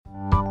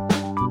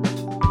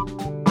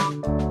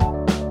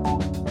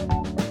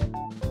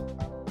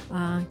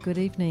Good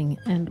evening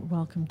and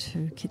welcome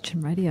to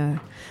Kitchen Radio.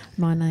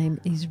 My name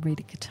is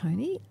Rita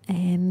Katoni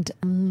and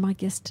my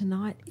guest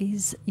tonight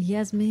is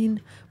Yasmin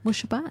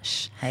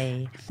Mushabash.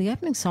 Hey. The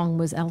opening song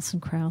was Alison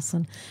Krauss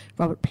and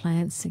Robert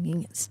Plant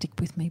singing Stick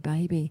With Me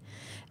Baby,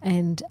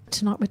 and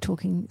tonight we're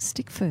talking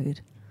stick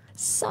food.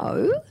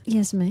 So,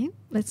 Yasmin,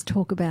 let's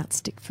talk about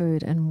stick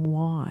food and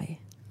why.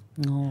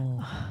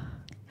 Oh.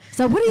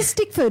 So what is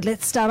stick food?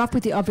 Let's start off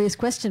with the obvious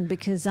question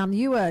because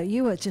you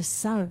were just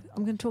so,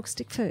 I'm going to talk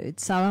stick food.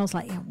 So I was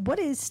like, yeah, what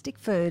is stick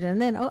food?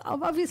 And then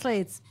obviously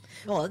it's...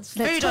 Well, it's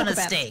food on a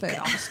stick. Food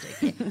on a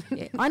stick.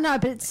 Yeah. I know,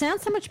 but it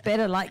sounds so much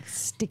better like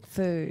stick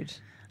food.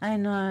 I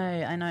know.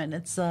 And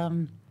it's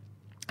a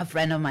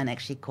friend of mine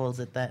actually calls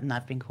it that, and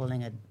I've been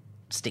calling it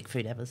stick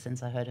food ever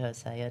since I heard her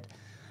say it.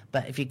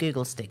 But if you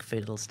Google stick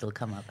food, it'll still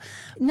come up.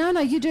 No,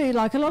 you do.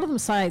 Like a lot of them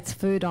say it's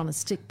food on a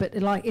stick, but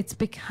like it's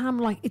become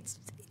like it's...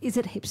 Is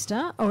it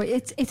hipster or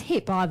it's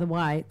hip either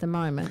way at the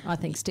moment? I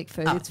think stick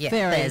food. It's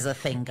very there's a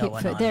thing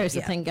going on. There is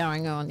a thing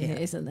going on,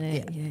 isn't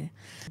there? Yeah.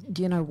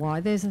 Do you know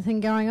why there's a thing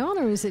going on,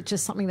 or is it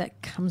just something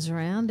that comes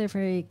around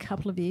every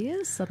couple of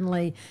years?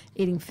 Suddenly,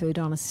 eating food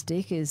on a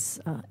stick is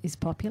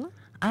popular.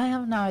 I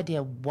have no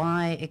idea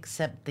why,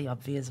 except the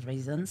obvious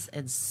reasons.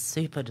 It's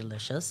super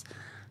delicious,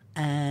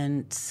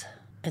 and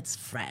it's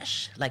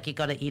fresh. Like you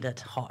got to eat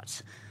it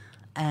hot,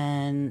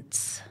 and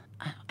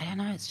I don't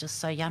know, it's just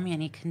so yummy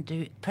and you can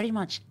do pretty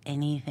much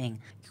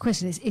anything. The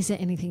question is there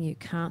anything you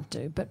can't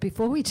do? But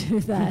before we do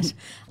that,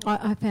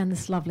 I found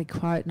this lovely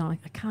quote, and I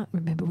can't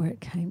remember where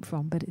it came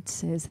from, but it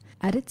says,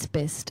 "At its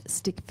best,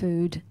 stick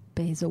food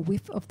bears a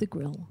whiff of the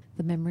grill,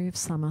 the memory of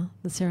summer,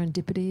 the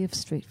serendipity of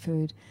street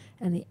food,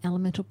 and the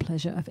elemental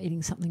pleasure of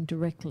eating something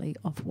directly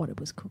off what it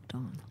was cooked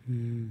on."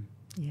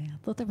 Yeah, I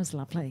thought that was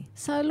lovely.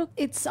 So, look,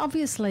 it's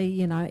obviously,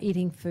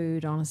 eating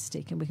food on a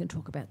stick, and we can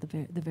talk about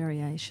the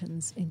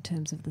variations in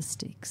terms of the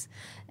sticks,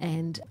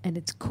 and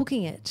it's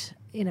cooking it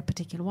in a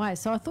particular way.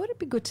 So I thought it'd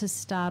be good to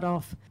start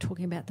off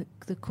talking about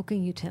the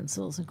cooking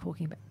utensils and talk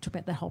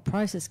about the whole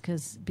process,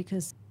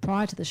 because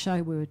prior to the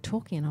show we were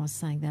talking and I was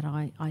saying that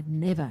I'd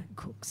never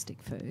cook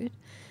stick food.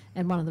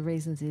 And one of the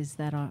reasons is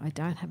that I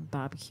don't have a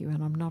barbecue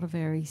and I'm not a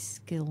very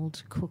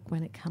skilled cook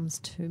when it comes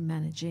to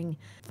managing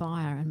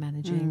fire and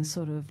managing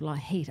sort of like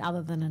heat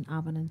other than an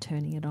oven and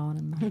turning it on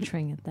and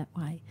monitoring it that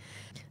way.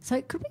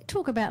 So could we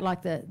talk about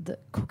like the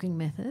cooking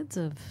methods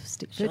of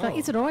stick food? Sure. Like,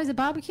 is it always a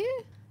barbecue?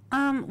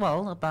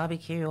 Well, a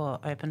barbecue or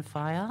open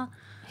fire.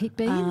 Heat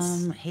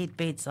beads? Heat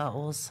beads are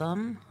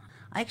awesome.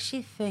 I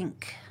actually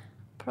think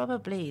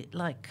probably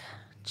like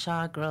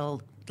char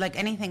grill, like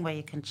anything where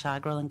you can char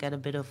grill and get a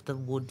bit of the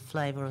wood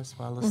flavour as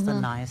well is the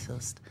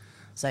nicest.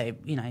 So,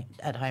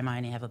 at home I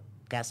only have a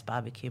gas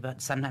barbecue,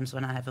 but sometimes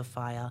when I have a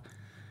fire,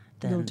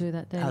 then You'll do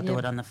that then, I'll do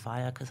it on the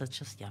fire because it's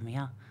just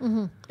yummier.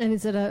 Mm-hmm. And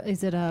is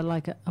it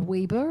like a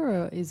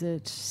Weber or is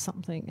it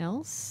something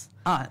else?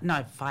 Oh,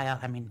 no, fire.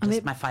 I mean,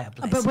 my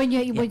fireplace. But when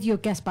with your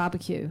gas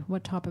barbecue,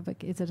 what type of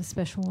is it a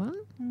special one?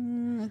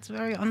 It's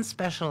very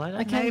unspecial. I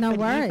don't Okay, know no if it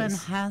worries. even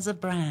has a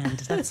brand.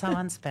 That's how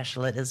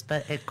unspecial it is,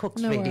 but it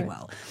cooks really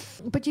well.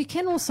 But you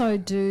can also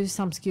do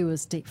some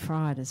skewers deep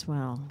fried as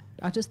well.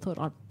 I just thought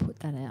I'd put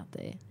that out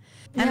there.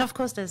 And Now, of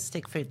course, there's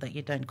stick food that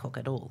you don't cook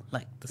at all,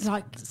 like some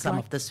like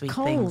of the sweet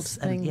cold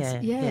things.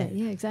 Yeah,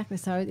 exactly.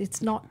 So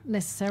it's not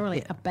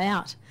necessarily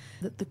about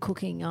the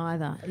cooking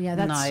either. Yeah,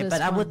 that's no, just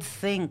but I one. would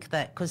think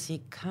that because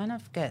you kind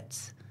of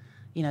get,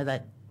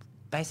 that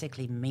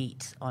basically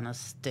meat on a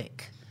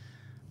stick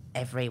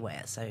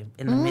everywhere. So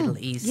in the Middle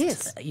East,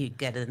 yes. you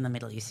get it in the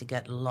Middle East. You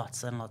get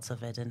lots and lots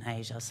of it in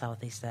Asia,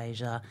 Southeast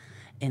Asia,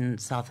 in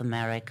South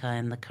America,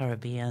 in the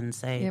Caribbean.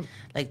 So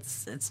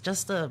it's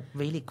just a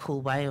really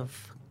cool way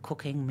of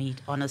cooking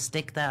meat on a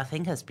stick that I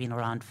think has been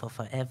around for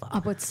forever. I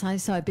would say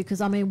so because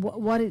I mean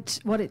what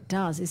it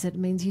does is it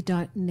means you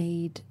don't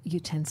need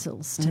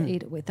utensils to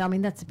eat it with. I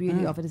mean that's the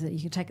beauty of it, is that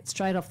you can take it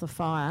straight off the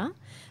fire.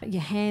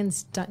 Your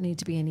hands don't need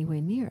to be anywhere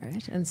near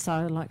it, and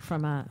so like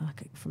from a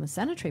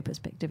sanitary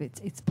perspective,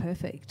 it's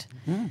perfect.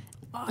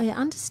 I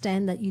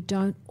understand that you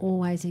don't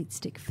always eat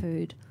stick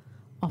food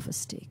off a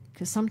stick,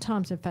 because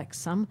sometimes, in fact,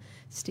 some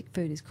stick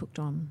food is cooked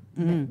on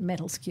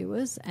metal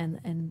skewers,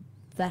 and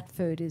that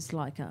food is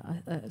like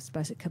I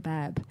suppose a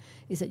kebab,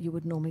 is that you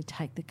would normally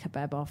take the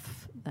kebab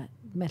off that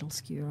metal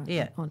skewer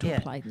onto a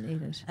plate and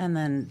eat it. And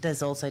then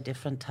there's also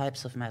different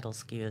types of metal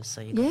skewers.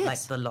 So you got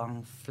like the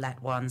long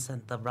flat ones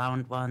and the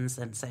round ones,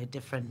 and so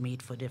different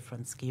meat for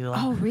different skewer.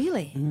 Oh,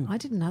 really? I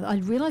didn't know. I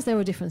realised there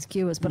were different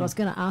skewers, but I was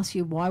going to ask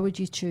you, why would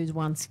you choose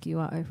one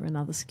skewer over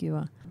another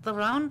skewer? The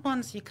round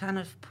ones you kind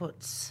of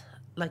put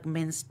like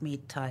minced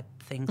meat type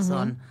things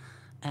on,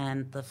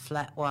 and the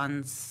flat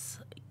ones,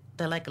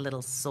 they're like a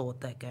little sword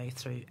that go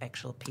through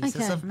actual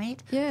pieces of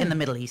meat, in the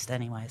Middle East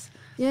anyways.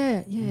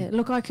 Yeah.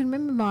 Look, I can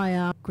remember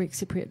my Greek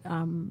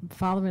Cypriot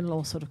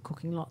father-in-law sort of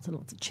cooking lots and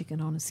lots of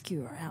chicken on a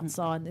skewer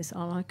outside this.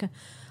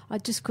 I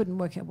just couldn't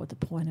work out what the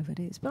point of it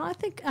is. But I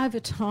think over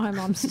time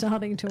I'm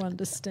starting to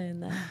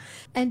understand that.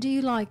 And do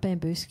you like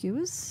bamboo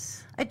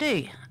skewers? I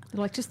do.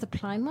 Like just the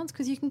plain ones?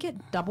 Because you can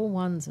get double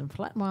ones and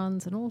flat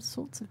ones and all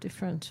sorts of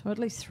different, or at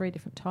least 3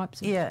 different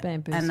types of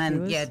bamboo and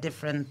then skewers.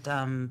 different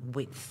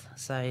width.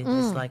 So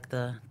there's like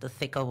the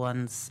thicker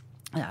ones,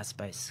 I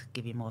suppose,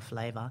 give you more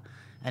flavour,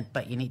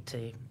 but you need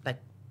to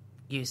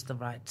use the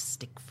right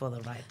stick for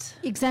the right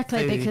Exactly,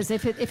 food. because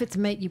if it's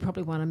meat, you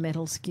probably want a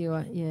metal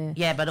skewer. Yeah.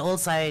 Yeah, but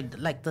also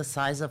like the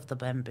size of the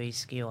bamboo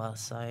skewer.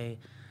 So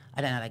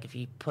I don't know, like if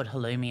you put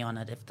halloumi on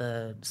it, if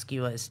the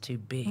skewer is too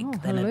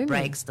big, then halloumi. it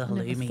breaks the I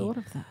never halloumi. thought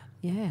of that.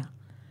 Yeah.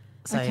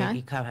 So Okay.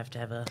 you kind of have to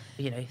have a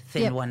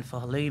thin one for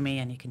halloumi,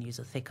 and you can use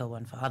a thicker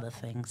one for other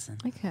things.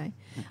 And, Okay.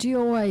 Do you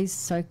always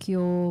soak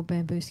your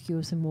bamboo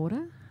skewers in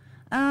water?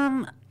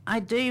 I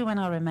do when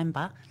I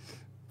remember.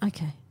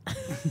 Okay.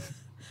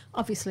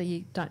 Obviously,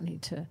 you don't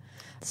need to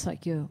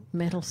soak your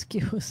metal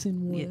skewers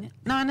in water. Yeah.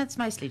 No, and it's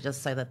mostly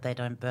just so that they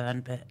don't burn,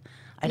 but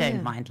I Yeah.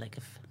 don't mind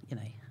if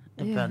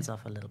it Yeah. burns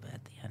off a little bit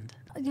at the end.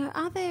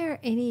 Are there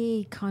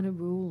any kind of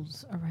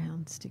rules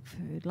around stick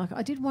food? Like,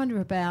 I did wonder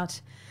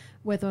about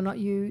whether or not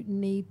you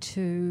need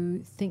to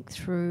think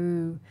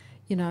through,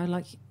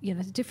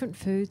 different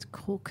foods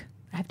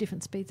have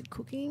different speeds of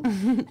cooking,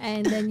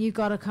 and then you've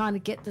got to kind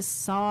of get the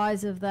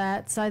size of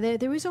that. So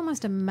there is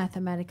almost a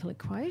mathematical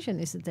equation,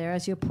 isn't there,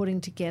 as you're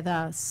putting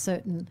together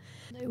certain,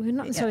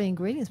 not necessarily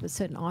ingredients, but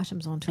certain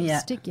items onto a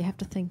stick. You have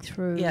to think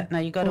through. Yeah, no,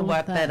 you got to all of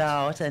work that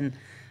out. And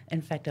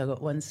in fact, I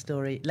got one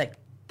story, like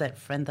that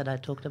friend that I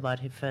talked about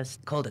who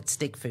first called it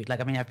stick food.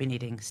 Like, I mean, I've been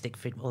eating stick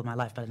food all my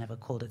life, but I never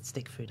called it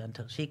stick food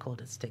until she called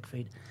it stick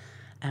food.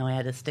 And we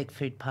had a stick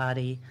food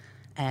party,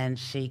 and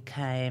she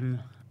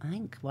came, I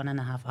think,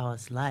 1.5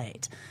 hours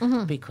late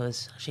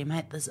because she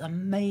made this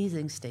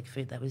amazing stick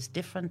food that was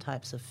different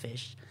types of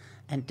fish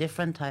and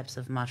different types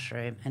of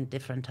mushroom and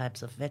different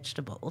types of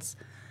vegetables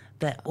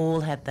that all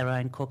had their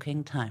own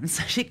cooking time.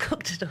 So she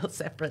cooked it all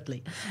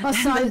separately. Oh,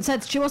 so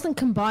she wasn't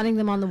combining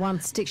them on the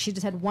one stick. She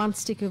just had one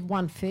stick of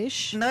one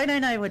fish. No.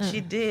 What she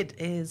did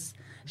is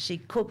she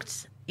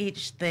cooked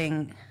each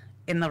thing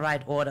in the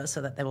right order so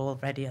that they were all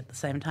ready at the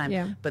same time.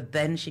 Yeah. But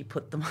then she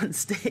put them on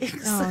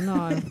sticks. Oh,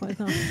 no.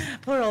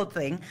 Poor old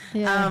thing.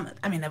 Yeah.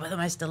 I mean, they were the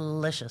most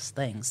delicious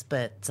things,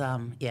 but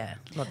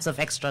lots of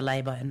extra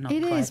labour and not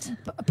It quite. is.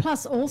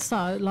 Plus,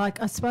 also,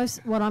 like, I suppose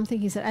what I'm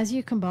thinking is that as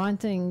you combine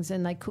things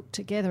and they cook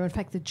together, in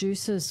fact, the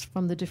juices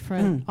from the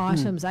different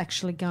items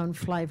actually go and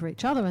flavour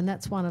each other. And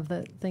that's one of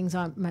the things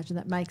I imagine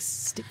that makes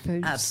stick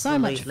food so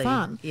much Absolutely.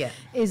 fun. Yeah.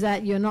 Is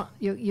that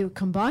you're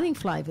combining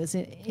flavours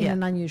in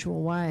an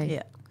unusual way.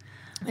 Yeah.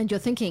 And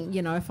you're thinking,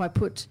 if I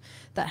put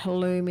that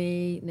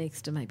halloumi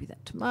next to maybe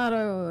that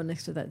tomato or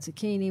next to that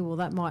zucchini, well,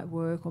 that might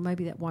work, or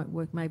maybe that won't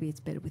work. Maybe it's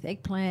better with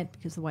eggplant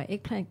because the way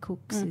eggplant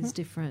cooks is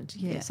different.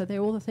 Yeah. So they're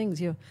all the things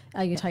you're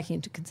taking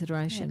into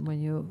consideration when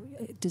you're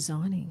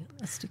designing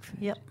a stick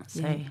food. Yep.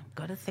 So you've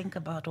got to think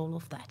about all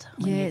of that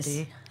when Yes.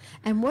 you do.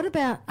 And what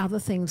about other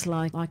things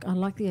like I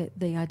like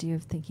the idea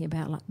of thinking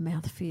about like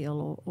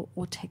mouthfeel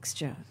or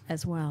texture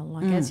as well.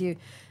 Like as you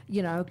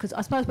because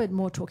I suppose we're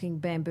more talking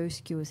bamboo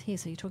skewers here,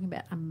 so you're talking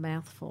about a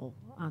mouthful,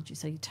 aren't you?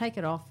 So you take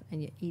it off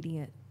and you're eating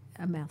it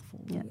a mouthful.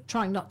 Yeah.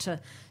 Trying not to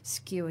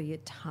skewer your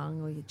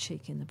tongue or your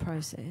cheek in the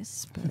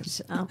process, but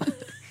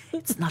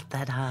It's not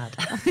that hard.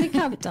 I think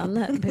I've done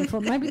that before.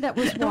 Maybe that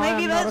was why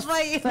Maybe I'm that's not a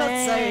why you're not so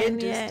fan.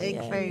 into Yeah, stick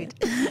yeah, food.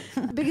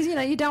 yeah. Because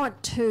you don't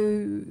want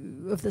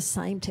two of the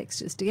same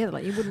textures together.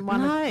 Like you wouldn't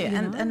want No,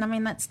 to. and I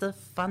mean that's the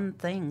fun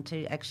thing,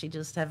 to actually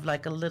just have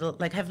like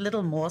have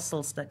little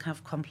morsels that kind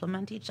of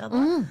complement each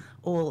other,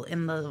 all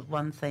in the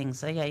one thing.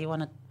 So you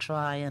want to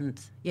try and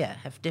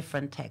have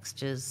different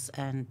textures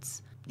and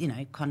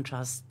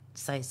contrast,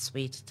 say,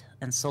 sweet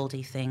and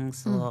salty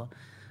things,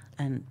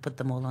 and put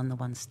them all on the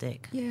one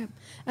stick. Yeah.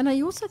 And are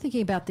you also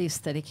thinking about the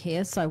aesthetic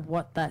here? So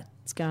what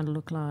that's going to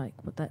look like,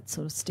 what that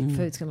sort of stick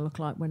food's going to look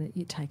like when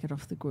you take it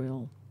off the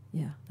grill?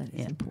 Yeah, that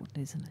is important,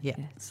 isn't it? Yeah.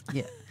 Yes.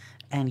 Yeah,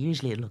 and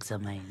usually it looks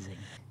amazing.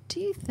 Do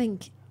you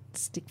think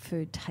stick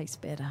food tastes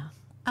better?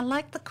 I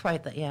like the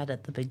quote that you had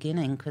at the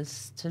beginning,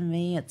 because to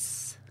me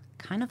it's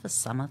kind of a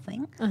summer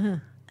thing.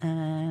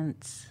 And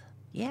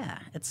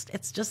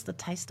it's just the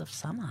taste of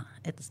summer.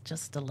 It's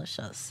just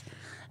delicious.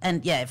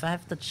 And if I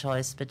have the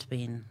choice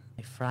between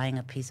frying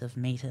a piece of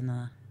meat in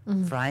a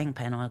frying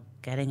pan or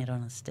getting it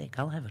on a stick,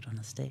 I'll have it on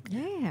a stick.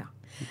 Yeah.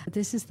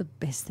 This is the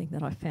best thing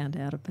that I found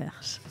out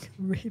about. I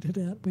can read it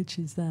out, which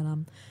is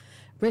that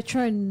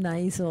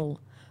retronasal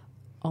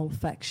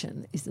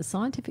olfaction is the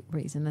scientific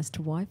reason as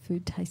to why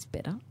food tastes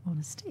better on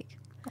a stick.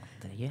 Oh,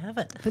 there you have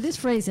it. For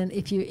this reason,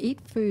 if you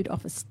eat food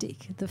off a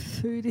stick, the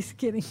food is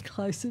getting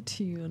closer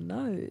to your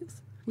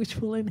nose, which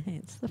will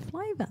enhance the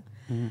flavour.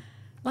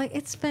 Like,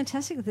 it's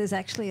fantastic that there's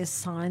actually a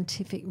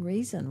scientific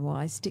reason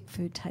why stick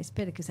food tastes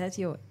better, because as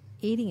you're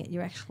eating it,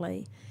 you're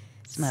actually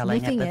Smelling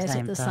sniffing at the it same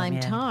at the time, same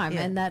yeah. time.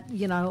 Yeah. And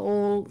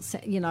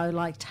that,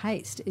 like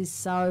taste is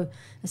so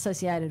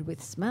associated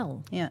with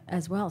smell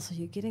as well. So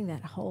you're getting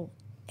that whole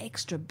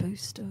extra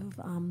boost of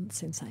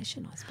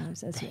sensation, I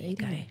suppose, as you're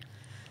eating it.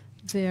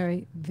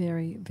 Very,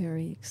 very,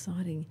 very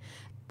exciting.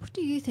 What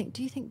do you think?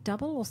 Do you think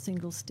double or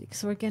single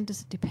sticks? Or again,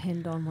 does it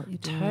depend on what you're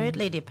doing?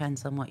 Totally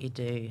depends on what you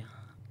do.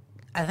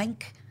 I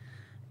think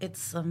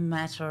it's a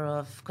matter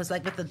of, because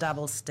like with the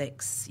double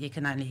sticks, you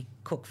can only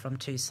cook from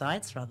 2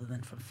 sides rather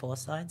than from 4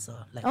 sides,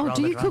 or like Oh, roll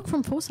do it you around. cook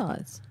from 4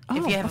 sides? Oh,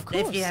 If you have of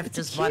course. if you have It's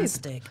a just one cube.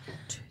 stick,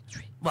 2,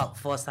 3. well,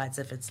 4 sides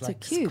if it's a like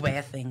cube.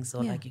 square things,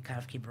 or Yeah. like you kind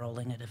of keep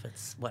rolling it if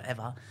it's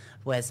whatever.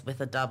 Whereas with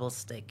a double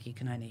stick, you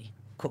can only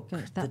cook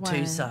Goes the that 2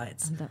 way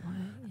sides. and that way.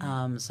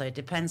 Yeah. So it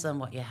depends on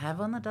what you have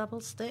on the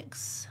double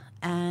sticks,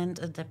 and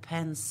it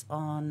depends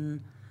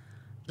on,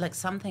 like,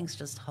 some things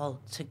just hold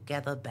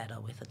together better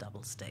with a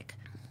double stick.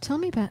 Tell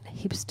me about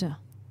hipster.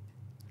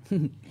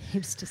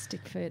 Hipster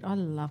stick food. I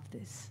love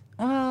this.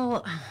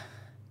 Well,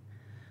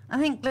 I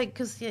think, like,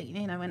 because,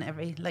 you know,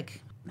 when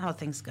like, how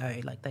things go,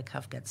 like, they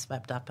kind of get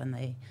swept up and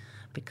they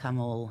become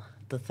all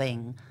the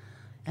thing.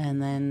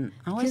 And then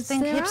I always 'Cause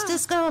think there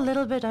hipsters go a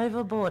little bit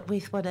overboard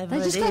with whatever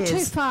They just it go is.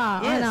 too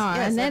far, Yes, I know.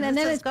 yes, And then it's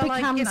it just got,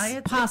 becomes like, you know,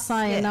 it's- passe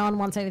and yeah. no one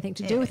wants anything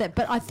to do Yeah. with it.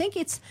 But I think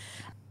it's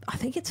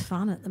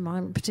fun at the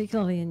moment,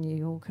 particularly in New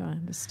York, I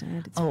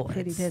understand. It's Oh,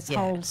 pretty. it's- There's yeah.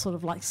 whole sort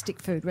of like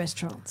stick food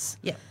restaurants.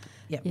 Yep.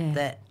 Yeah.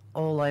 They're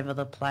all over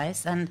the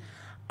place. And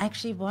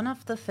actually, one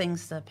of the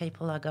things that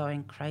people are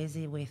going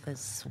crazy with is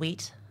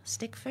sweet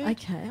stick food.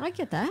 Okay, I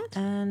get that.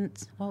 And,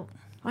 well,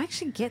 I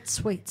actually get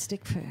sweet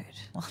stick food.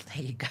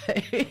 there you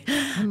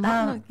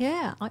go.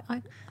 Yeah,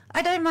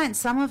 I don't mind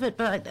some of it,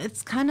 but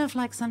it's kind of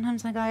like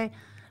sometimes I go,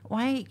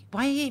 why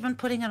are you even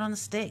putting it on a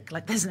stick?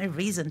 Like, there's no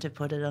reason to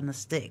put it on a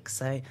stick.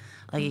 So,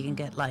 like, you can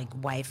get, like,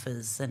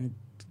 wafers and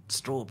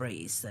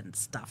strawberries and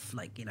stuff,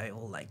 like, you know,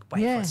 all like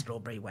wafer, Yeah.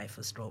 strawberry,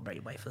 wafer, strawberry,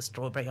 wafer,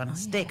 strawberry on a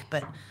stick.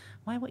 But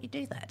why would you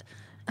do that?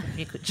 If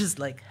you could just,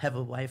 like, have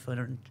a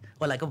wafer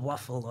or like a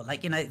waffle, or,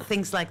 like, you know,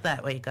 things like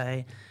that where you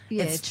go,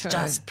 Yeah, it's true.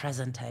 just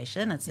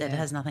presentation. It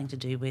has nothing to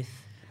do with...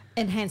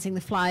 enhancing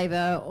the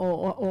flavour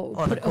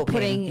or the cooking,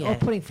 putting yeah.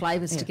 putting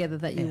flavours Yeah. together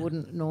that you Yeah.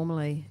 wouldn't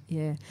normally.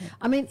 Yeah.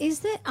 I mean,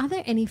 are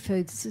there any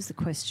foods? This is the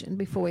question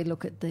before we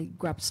look at the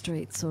Grub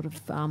Street sort of.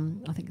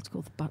 I think it's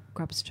called the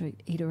Grub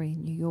Street Eatery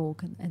in New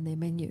York and their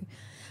menu.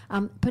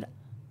 But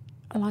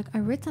like I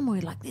read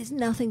somewhere like there's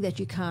nothing that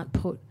you can't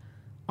put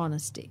on a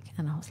stick,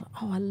 and I was like,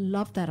 oh, I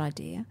love that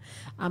idea.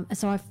 And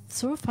so I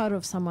saw a photo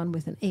of someone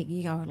with an egg.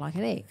 You go, like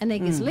an egg. An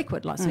egg is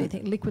liquid, like so you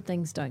think liquid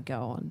things don't go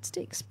on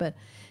sticks, but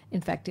in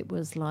fact it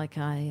was like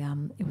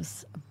it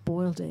was a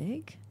boiled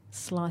egg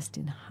sliced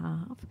in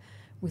half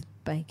with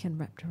bacon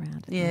wrapped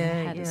around it. Yeah,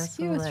 and had yeah, a I saw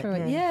skewer that, through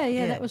it. yeah, Yeah,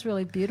 yeah. that was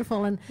really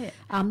beautiful. And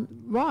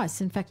rice.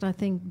 In fact, I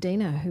think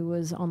Dina, who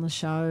was on the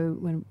show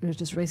when we were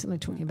just recently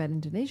talking about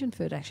Indonesian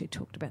food, actually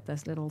talked about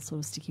those little sort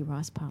of sticky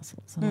rice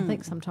parcels. And I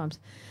think sometimes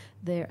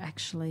they're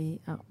actually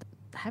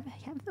have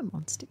them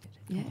on stick.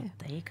 Yeah,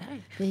 There you go.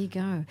 there you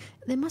go.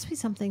 There must be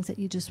some things that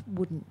you just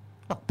wouldn't.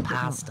 Well,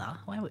 pasta.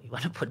 Why would you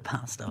want to put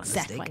pasta on a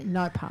Exactly, stick?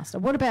 no pasta.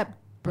 What about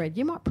bread?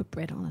 You might put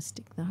bread on a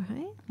stick though,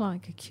 hey?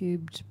 Like a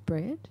cubed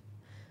bread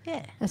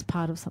Yeah, as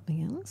part of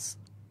something else.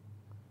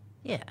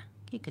 yeah,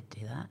 you could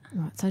do that.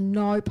 Right, so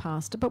no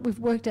pasta, but we've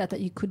worked out that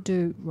you could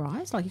do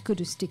rice, like you could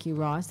do sticky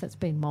rice that's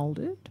been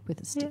moulded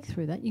with a stick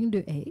through that. You can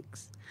do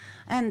eggs.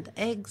 And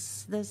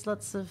eggs, there's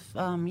lots of,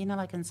 you know,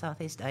 like in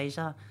Southeast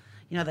Asia,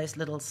 you know, those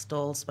little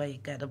stalls where you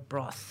get a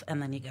broth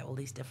and then you get all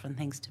these different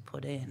things to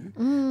put in.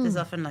 There's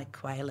often like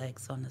quail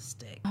eggs on a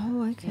stick.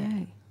 Oh,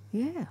 okay.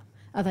 Yeah.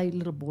 Are they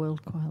little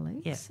boiled quail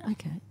eggs? Yes.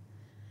 Okay.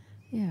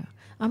 Yeah.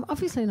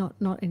 Obviously not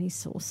any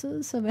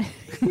sauces, I mean,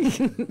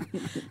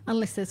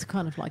 unless there's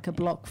kind of like a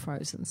block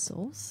frozen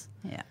sauce.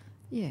 Yeah.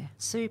 Yeah.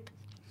 Soup.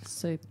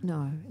 Soup,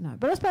 no.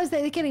 But I suppose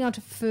they're getting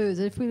onto foods.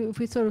 If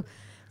we sort of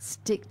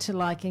stick to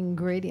like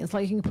ingredients,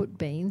 like you can put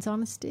beans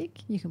on a stick,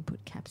 you can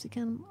put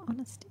capsicum on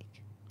a stick.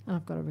 And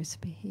I've got a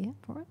recipe here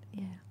for it.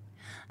 Yeah.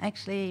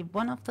 Actually,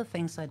 one of the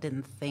things I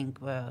didn't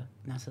think were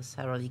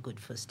necessarily good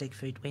for stick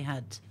food we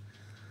had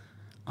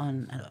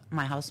on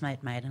my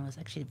housemate made, and it was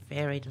actually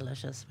very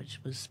delicious, which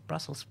was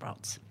Brussels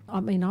sprouts. I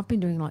mean, I've been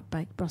doing like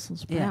baked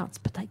Brussels Yeah. sprouts,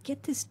 but they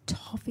get this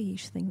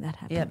toffee-ish thing that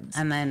happens. Yep.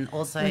 And then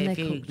also when if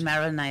they're you cooked.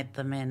 marinate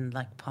them in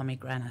like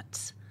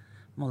pomegranate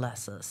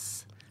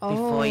molasses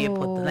before you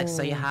put them, like,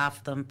 so you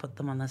halve them, put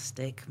them on a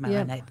stick,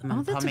 marinate them Oh,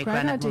 in that's a great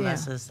pomegranate idea.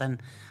 molasses,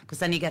 and because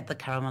then you get the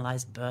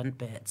caramelized burnt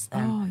bits.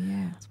 And Oh,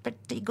 yeah. it's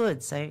pretty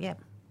good. So yeah,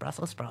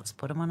 Brussels sprouts,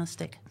 put them on a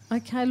stick.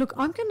 Okay, look,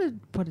 I'm going to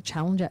put a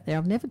challenge out there.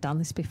 I've never done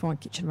this before on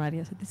Kitchen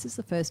Radio, so this is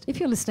the first. If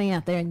you're listening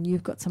out there and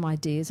you've got some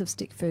ideas of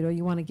stick food, or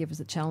you want to give us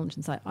a challenge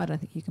and say, I don't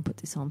think you can put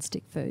this on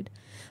stick food,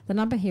 the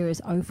number here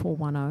is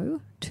 0410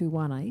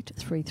 218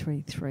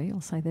 333. I'll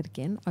say that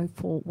again,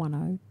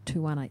 0410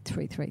 218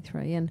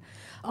 333. And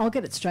I'll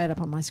get it straight up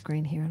on my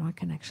screen here and I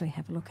can actually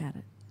have a look at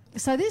it.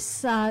 So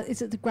this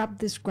is at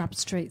this Grub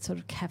Street sort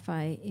of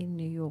cafe in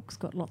New York. It's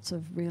got lots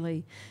of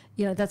really,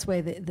 you know, that's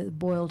where the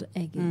boiled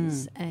egg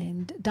is,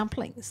 and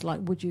dumplings.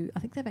 Like, I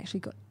think they've actually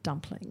got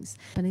dumplings.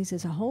 Japanese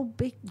is a whole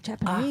big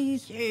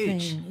Japanese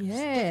huge. thing.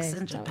 Yeah. Sticks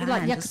in Japan,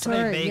 like just so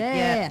yakitori. big.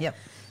 Yeah. Yep.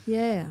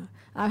 Yeah.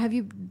 Have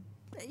you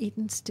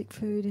eaten stick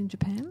food in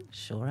Japan?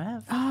 Sure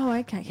have. Oh,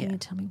 okay. Can Yeah. you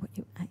tell me what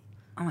you ate?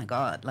 Oh my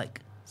God, like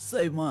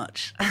so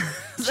much.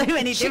 So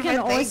many Chicken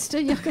different things. oyster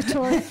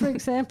yakitori, for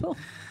example.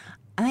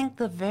 I think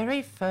the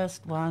very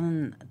first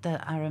one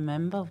that I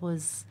remember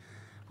was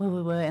where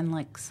we were in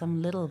like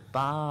some little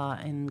bar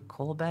in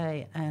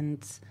Corbeil,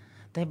 and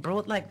they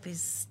brought like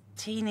these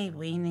teeny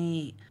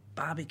weeny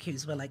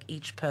barbecues where like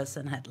each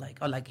person had like,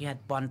 or like you had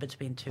one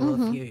between two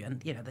of you,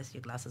 and you know there's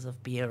your glasses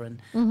of beer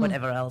and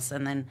whatever else,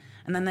 and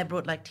then they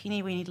brought like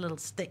teeny weeny little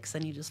sticks,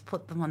 and you just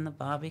put them on the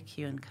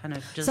barbecue and kind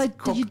of just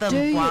cook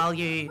them while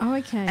you. Oh,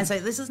 okay. And so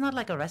this is not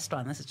like a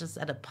restaurant. This is just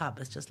at a pub.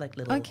 It's just like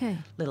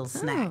little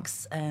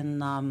snacks,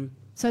 and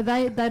so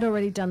they'd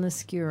already done the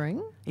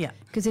skewering. Yeah.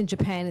 Because in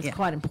Japan it's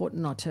quite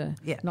important not to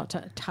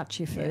touch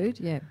your food.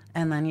 Yeah.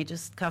 And then you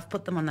just kind of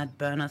put them on that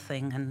burner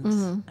thing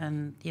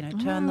and you know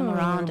turn them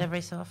around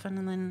every so often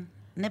and then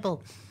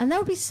nibble. And that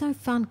would be so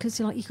fun because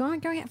you're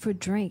going out for a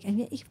drink and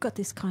yet you've got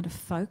this kind of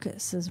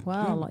focus as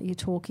well. Like you're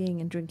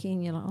talking and drinking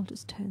and you're like, I'll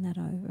just turn that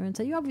over. And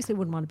so you obviously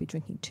wouldn't want to be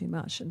drinking too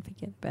much and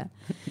forget about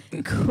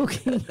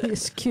cooking your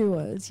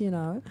skewers, you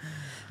know.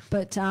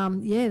 But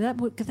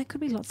that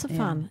could be lots of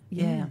fun.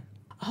 Yeah.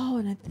 Oh,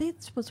 and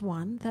this was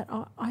one that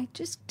I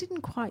just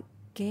didn't quite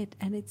get,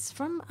 and it's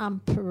from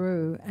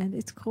Peru, and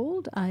it's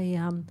called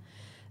a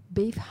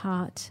beef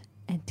heart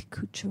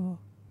anticucho.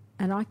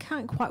 And I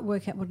can't quite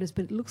work out what it is,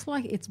 but it looks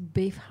like it's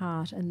beef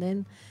heart, and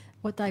then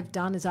what they've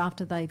done is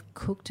after they've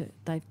cooked it,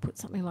 they've put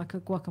something like a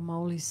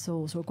guacamole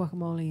sauce or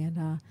guacamole and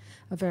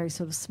a very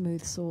sort of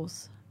smooth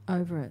sauce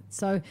over it.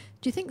 So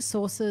do you think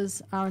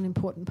sauces are an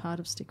important part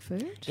of stick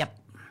food? Yep.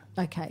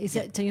 Okay.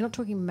 So you're not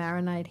talking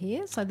marinade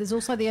here? So there's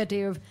also the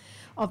idea of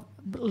a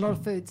lot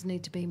of foods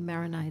need to be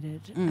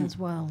marinated as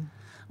well.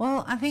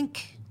 Well, I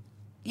think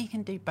you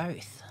can do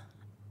both.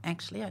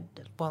 Actually,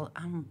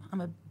 I'm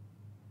a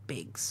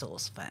big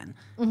sauce fan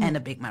and a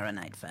big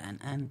marinade fan,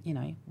 and you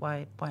know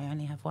why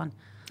only have one?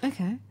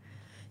 Okay.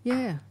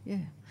 Yeah.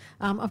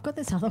 I've got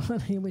this other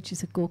one here, which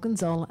is a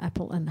gorgonzola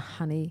apple and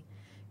honey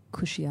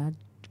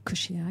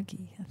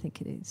kushiyaki, I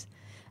think it is.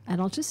 And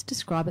I'll just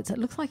describe it. So it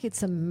looks like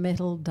it's a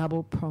metal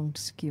double-pronged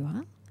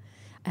skewer.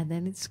 And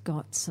then it's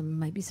got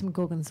maybe some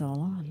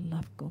gorgonzola. I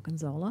love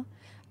gorgonzola.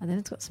 And then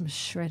it's got some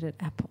shredded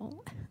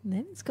apple. And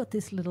then it's got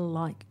this little,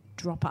 like,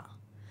 dropper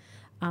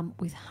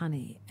with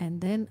honey.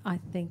 And then I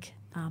think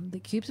the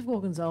cubes of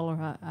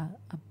gorgonzola are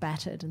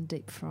battered and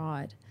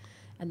deep-fried.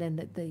 And then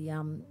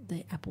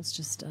the apple's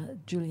just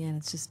julienne.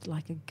 It's just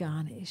like a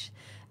garnish.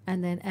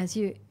 And then as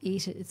you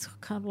eat it, it's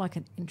kind of like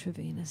an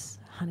intravenous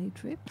honey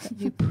drip that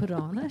you put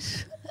on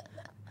it.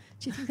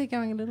 Do you think they're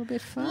going a little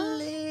bit far? A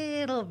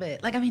little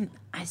bit. Like, I mean,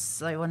 I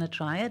so want to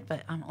try it,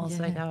 but I'm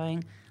also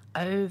going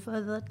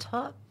over the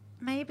top,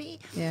 maybe.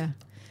 Yeah.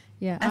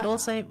 And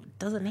also,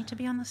 does it need to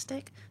be on the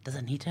stick? Does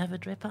it need to have a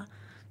dripper?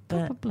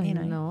 But, probably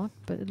not,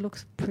 but it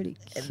looks pretty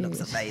cute. It looks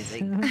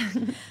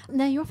amazing.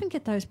 Now, you often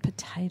get those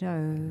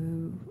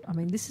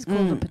this is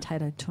called a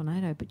potato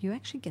tornado, but you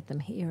actually get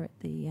them here at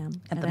the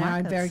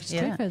markets.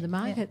 Street food, the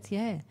markets,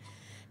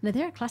 Now,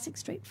 they're a classic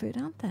street food,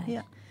 aren't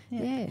they?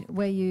 Yeah.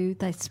 Where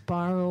they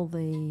spiral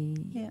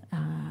the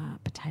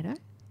potato.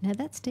 Now,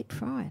 that's deep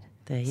fried.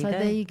 There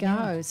you go.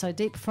 Yeah. So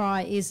deep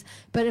fry is,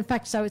 but in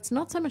fact, so it's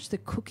not so much the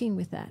cooking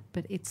with that,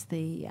 but it's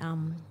the,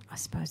 I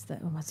suppose,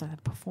 almost like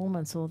the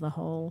performance or the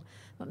whole,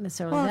 not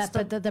necessarily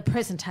but the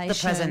presentation. The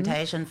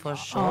presentation for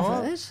sure.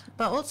 Of it.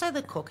 But also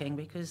the cooking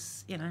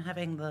because, you know,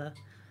 having the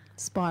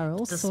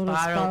spiral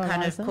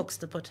kind of cooks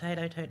the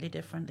potato totally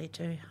differently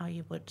to how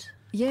you would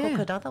cook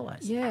it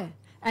otherwise. Yeah.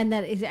 And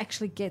that it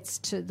actually gets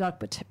to, like,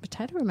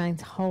 potato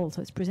remains whole,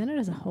 so it's presented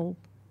as a whole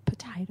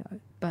potato.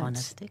 But on a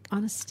stick.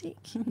 On a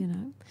stick, you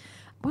know.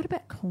 What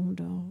about corn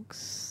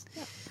dogs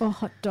or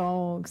hot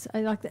dogs?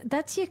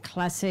 That's your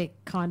classic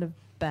kind of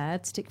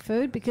bad stick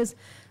food because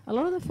a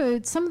lot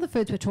of some of the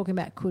foods we're talking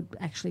about could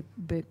actually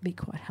be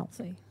quite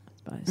healthy,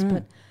 I suppose.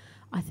 But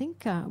I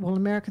think,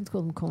 Americans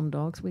call them corn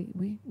dogs.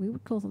 We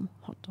would call them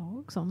hot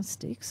dogs on a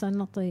stick, so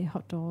not the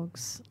hot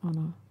dogs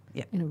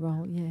in a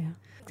roll,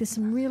 There's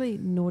some really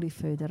naughty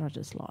food that I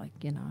just like,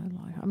 you know.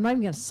 Like, I'm not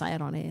even going to say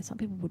it on air. Some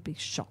people would be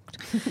shocked.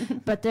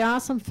 But there are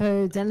some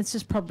foods, and it's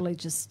just probably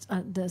just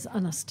there's a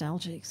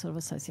nostalgic sort of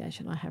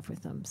association I have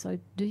with them. So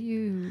do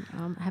you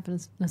have a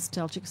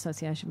nostalgic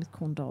association with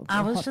corn dogs? I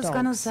was just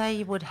going to say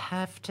you would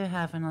have to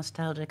have a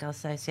nostalgic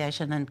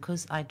association, and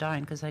because I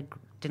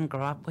didn't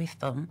grow up with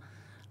them,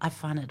 I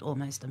find it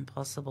almost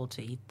impossible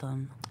to eat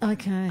them.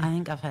 Okay. I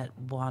think I've had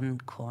one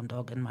corn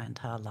dog in my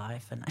entire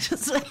life, and I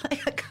just went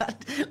like, I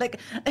can't, like,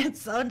 it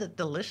sounded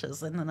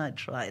delicious, and then I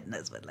tried, and I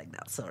just went like, no,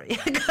 sorry,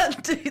 I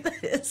can't do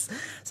this.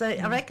 So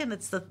I reckon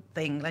it's the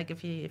thing, like,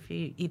 if you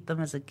eat them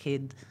as a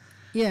kid,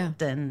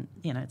 then,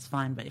 you know, it's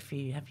fine, but if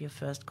you have your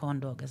first corn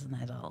dog as an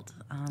adult...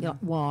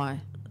 why?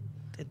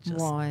 It just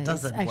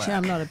doesn't work. Actually,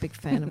 I'm not a big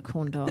fan of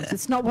corn dogs.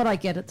 It's not what I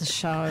get at the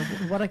show.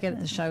 What I get at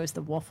the show is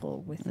the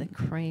waffle with the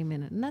cream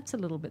in it, and that's a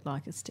little bit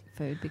like a stick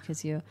food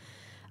because you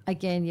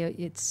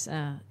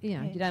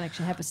don't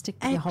actually have a stick.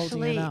 You're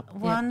holding it up.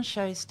 One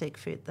show stick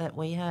food that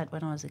we had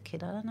when I was a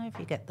kid. I don't know if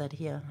you get that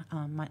here.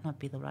 Might not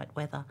be the right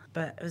weather,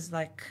 but it was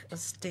like a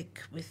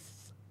stick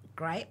with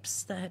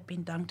grapes that had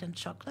been dunked in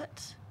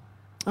chocolate.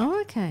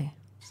 Oh, okay.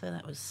 So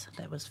that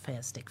was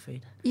fair stick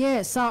food.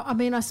 Yeah, so I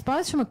mean, I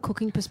suppose from a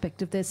cooking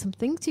perspective, there's some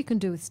things you can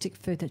do with stick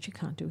food that you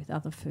can't do with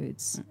other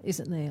foods,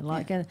 isn't there?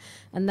 Like, and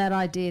that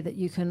idea that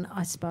you can,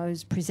 I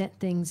suppose, present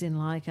things in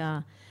like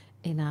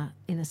in a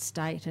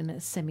state, in a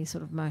semi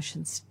sort of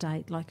motion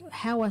state. Like,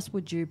 how else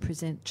would you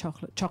present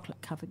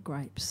chocolate covered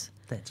grapes?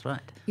 That's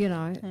right. You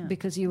know,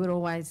 because you would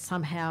always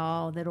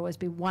somehow, there'd always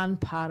be one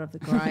part of the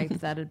grape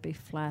that'd be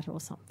flat or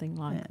something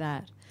like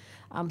that.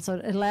 So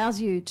it allows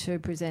you to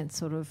present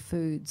sort of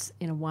foods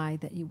in a way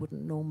that you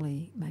wouldn't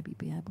normally maybe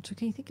be able to.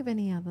 Can you think of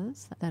any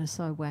others that are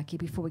so wacky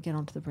before we get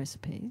on to the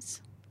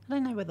recipes? I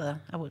don't know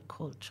whether I would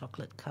call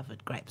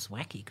chocolate-covered grapes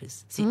wacky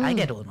because, see, I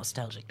get all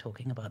nostalgic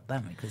talking about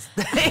them because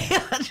they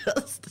are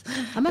just...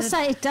 I must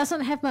say, it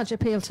doesn't have much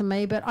appeal to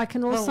me, but I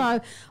can also...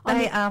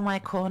 They are my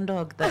corn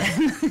dog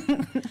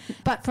then.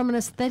 But from an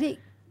aesthetic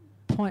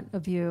point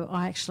of view,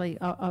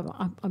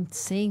 I'm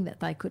seeing that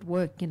they could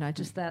work, you know,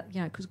 just that,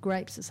 you know, because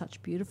grapes are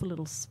such beautiful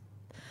little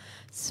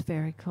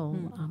spherical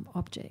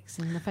objects,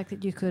 and the fact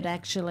that you could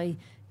actually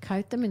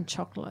coat them in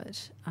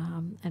chocolate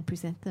and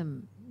present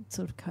them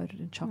sort of coated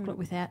in chocolate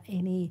without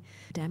any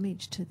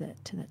damage to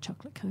that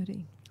chocolate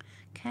coating.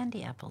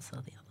 Candy apples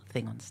are the other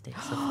thing on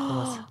sticks, of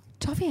course.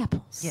 Toffee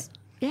apples.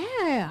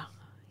 Yeah.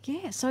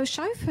 So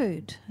show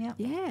food.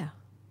 Yeah.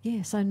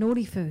 So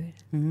naughty food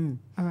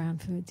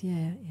around foods.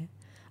 Yeah.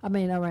 I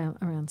mean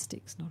around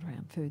sticks, not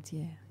around foods.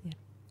 Yeah.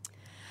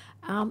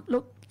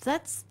 Look,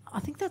 I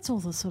think that's all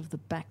the sort of the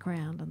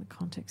background and the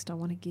context I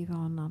want to give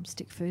on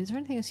stick food. Is there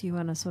anything else you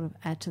want to sort of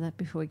add to that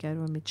before we go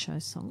to a mid-show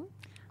song?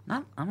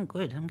 No, I'm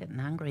good. I'm getting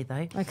hungry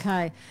though.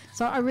 Okay,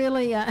 so I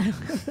really...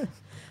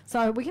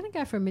 so we're going to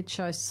go for a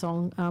mid-show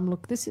song.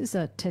 Look, this is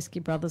a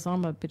Teskey Brothers.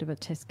 I'm a bit of a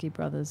Teskey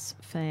Brothers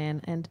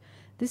fan, and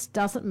this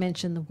doesn't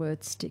mention the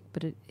word stick,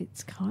 but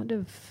it's kind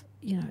of,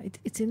 you know,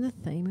 it's in the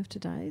theme of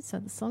today. So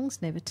the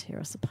song's Never Tear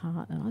Us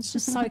Apart, and I was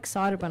just so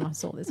excited when I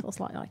saw this. I was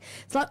like,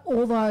 it's like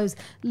all those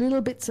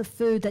little bits of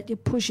food that you're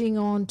pushing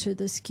onto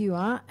the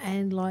skewer,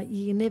 and like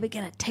you're never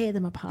going to tear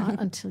them apart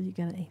until you're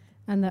going to eat.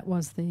 And that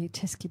was the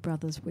Teskey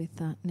Brothers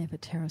with Never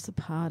Tear Us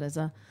Apart, as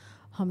a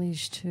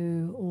homage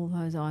to all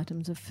those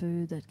items of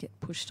food that get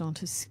pushed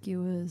onto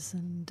skewers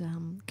and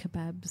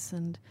kebabs,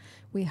 and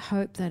we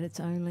hope that it's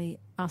only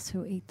us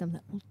who eat them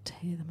that will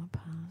tear them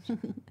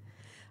apart.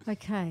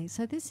 Okay,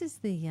 so this is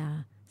the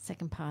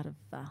second part of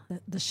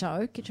the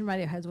show. Kitchen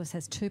Radio always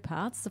has two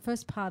parts. The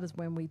first part is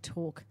when we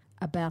talk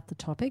about the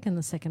topic, and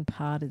the second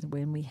part is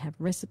when we have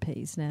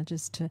recipes. Now,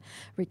 just to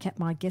recap,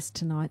 my guest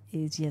tonight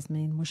is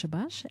Yasmin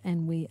Mushabash,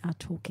 and we are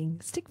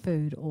talking stick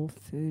food, or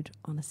food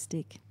on a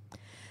stick.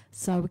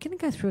 So we're going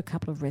to go through a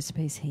couple of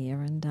recipes here,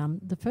 and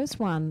the first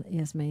one,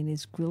 Yasmin,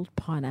 is grilled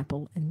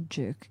pineapple and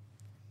jerk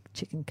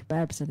chicken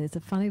kebabs. And there's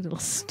a funny little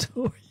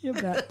story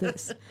about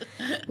this,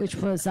 which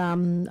was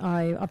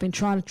I've been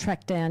trying to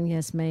track down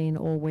Yasmin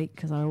all week,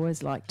 because I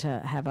always like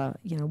to have a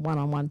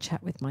one-on-one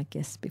chat with my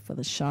guests before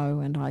the show.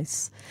 And I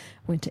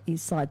went to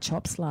Eastside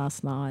Chops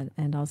last night,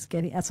 and as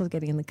I was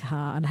getting in the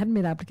car, and I hadn't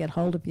been able to get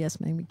hold of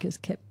Yasmin because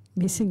kept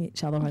missing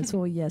each other. I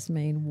saw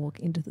Yasmin walk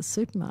into the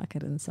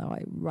supermarket, and so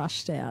I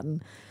rushed out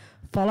and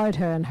followed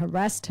her and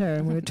harassed her,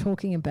 and we were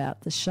talking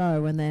about the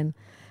show. And then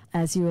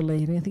as you were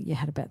leaving, I think you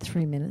had about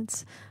 3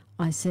 minutes,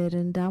 I said,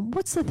 and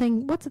what's the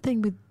thing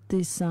with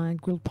this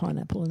grilled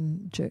pineapple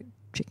and jerk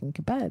chicken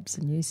kebabs?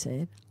 And you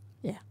said,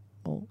 yeah,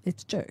 well,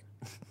 it's jerk.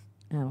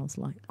 And I was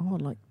like, oh,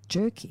 like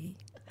jerky?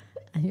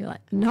 And you're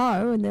like,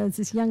 no. And there was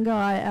this young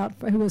guy out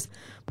who was,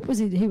 what was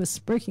he? He was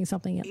spruiking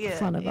something at the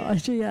front of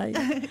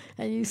IGA.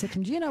 And you said to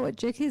him, do you know what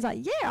jerk is? He's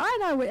like, yeah, I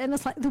know. And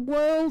it's like the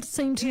world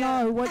seemed to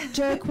know what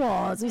jerk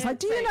was. It was like,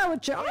 do you know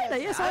what jerk?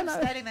 Yes, yes, I know.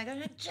 I'm standing there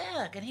going,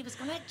 jerk. And he was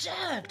going,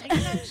 jerk. Don't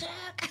you know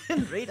jerk?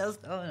 And Rita's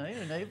going, I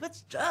don't know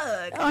what's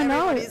jerk. And I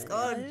know. Everybody's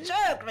going,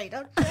 jerk,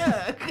 Rita,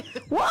 jerk.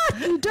 What?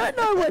 You don't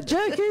know what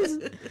jerk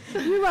is?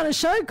 You run a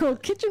show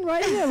called Kitchen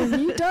Radio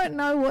and you don't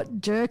know what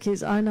jerk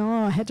is. I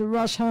know. I had to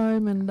rush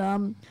home and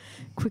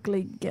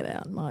quickly get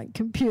out my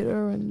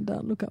computer and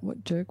look up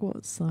what jerk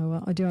was.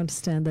 So I do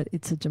understand that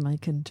it's a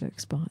Jamaican jerk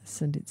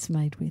spice, and it's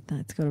made with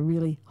it's got a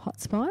really hot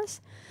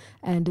spice,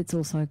 and it's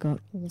also got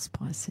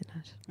allspice in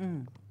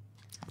it.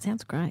 It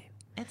sounds great.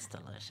 It's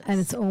delicious. And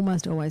it's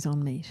almost always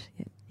on meat.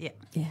 Yeah.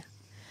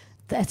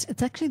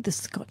 It's actually the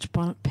Scotch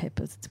bonnet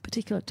peppers. It's a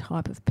particular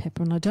type of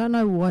pepper, and I don't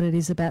know what it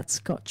is about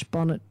Scotch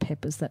bonnet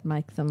peppers that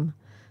make them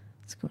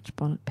Scotch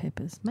bonnet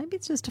peppers. Maybe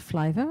it's just a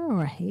flavour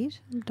or a heat.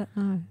 I don't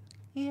know.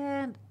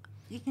 Yeah,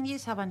 you can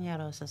use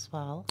habaneros as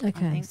well.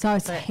 Okay, so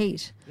it's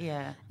heat.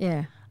 Yeah.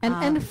 Yeah,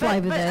 and a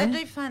flavour there. But I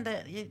do find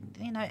that, you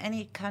know,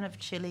 any kind of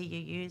chili you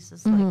use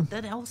is like,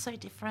 they're also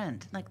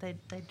different. Like they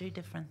do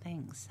different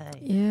things. So.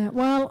 Yeah,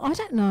 well, I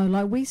don't know.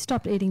 Like we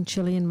stopped eating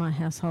chili in my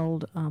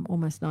household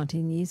almost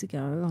 19 years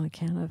ago on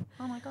account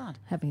of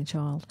having a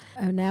child.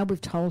 And now we've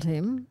told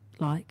him,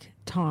 like,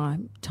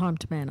 time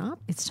to man up.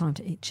 It's time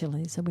to eat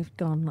chili. So we've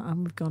gone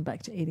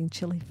back to eating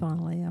chili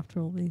finally after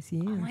all these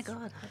years. Oh my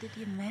God, how did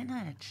you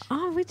manage?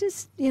 Oh, we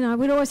just,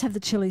 we'd always have the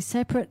chili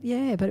separate,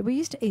 but we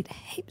used to eat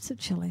heaps of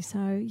chili.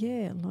 So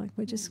yeah, like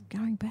we're just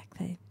going back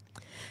there.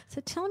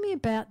 So tell me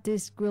about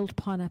this grilled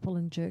pineapple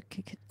and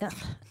chicken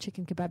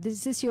kebab.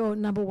 Is this your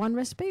number one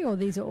recipe, or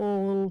these are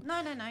all?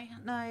 No.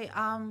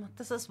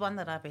 This is one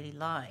that I really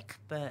like,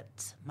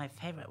 but my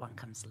favourite one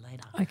comes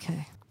later.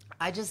 Okay.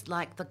 I just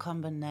like the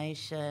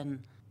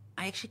combination.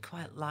 I actually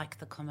quite like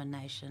the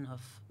combination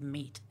of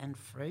meat and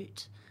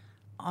fruit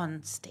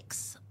on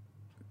sticks.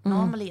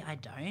 Normally I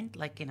don't.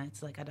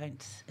 It's like I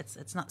don't,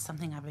 it's not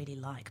something I really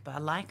like, but I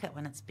like it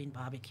when it's been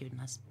barbecued, and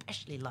I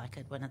especially like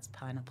it when it's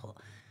pineapple.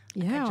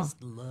 Yeah. I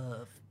just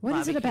love What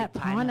is it barbecued about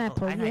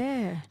pineapple? I know.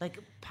 Yeah. Like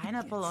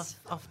pineapple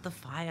off the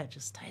fire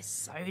just tastes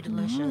so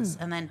delicious.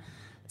 And then,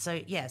 so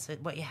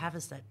what you have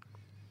is that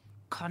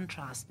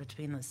contrast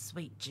between the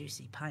sweet,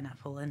 juicy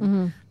pineapple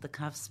and the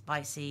kind of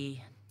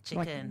spicy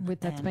chicken.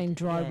 That's been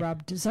dry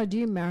rubbed. So do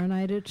you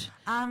marinate it?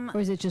 Or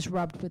is it just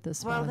rubbed with the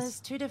spice? Well, there's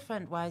two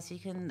different ways you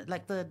can,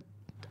 I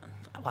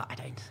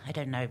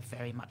don't know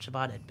very much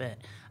about it, but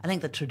I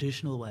think the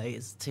traditional way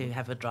is to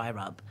have a dry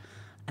rub,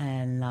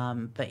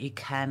 and but you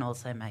can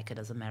also make it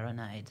as a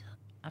marinade.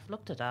 I've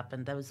looked it up,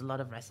 and there was a lot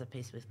of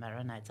recipes with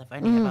marinades. I've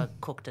only ever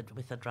cooked it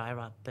with a dry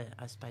rub, but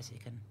I suppose you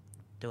can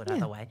do it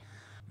either way.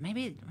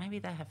 Maybe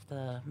they have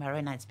the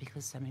marinades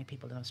because so many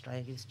people in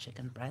Australia use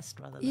chicken breast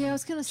rather than I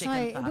was going to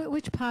say,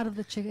 which part of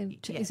the chicken?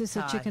 Is this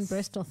a chicken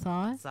breast or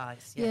thigh?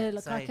 Thighs,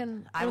 Look, so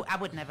I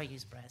would never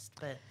use breast,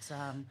 but...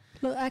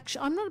 Look,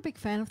 actually, I'm not a big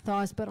fan of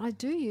thighs, but I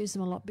do use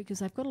them a lot because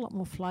they've got a lot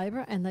more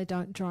flavour and they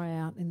don't dry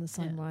out in the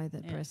same way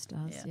that breast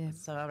does. Yeah.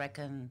 So I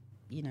reckon,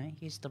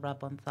 use the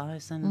rub on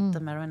thighs and the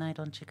marinade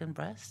on chicken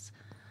breasts,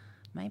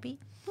 maybe.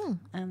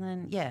 And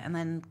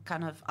then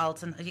kind of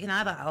alternate. You can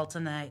either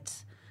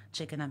alternate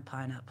chicken and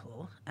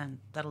pineapple, and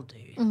that'll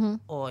do.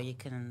 Or you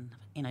can,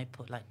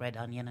 put like red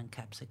onion and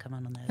capsicum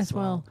on there as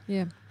well.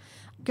 Yeah.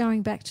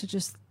 Going back to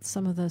just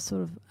some of the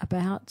sort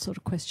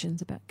of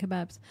questions about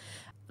kebabs,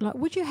 like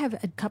would you have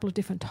a couple of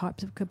different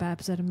types of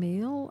kebabs at a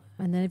meal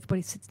and then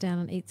everybody sits down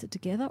and eats it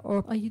together?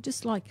 Or are you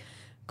just like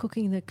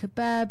cooking the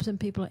kebabs and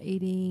people are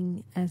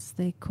eating as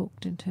they're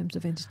cooked in terms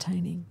of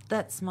entertaining?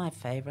 That's my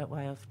favourite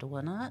way of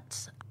doing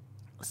it.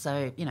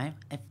 So,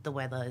 if the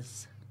weather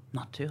is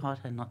not too hot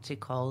and not too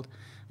cold,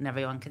 and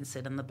everyone can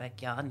sit in the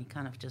backyard and you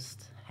kind of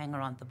just hang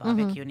around the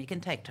barbecue, and you can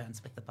take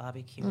turns with the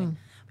barbecuing,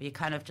 but you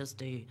kind of just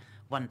do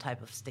one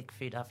type of stick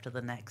food after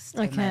the next,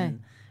 and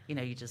then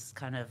you just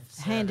kind of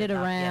hand it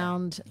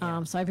around,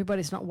 so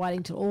everybody's not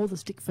waiting till all the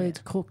stick food's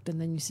cooked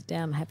and then you sit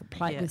down and have a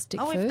plate with stick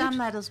food. We've done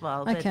that as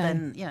well, but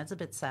then it's a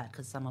bit sad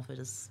because some of it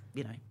is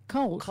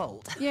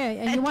cold. Yeah,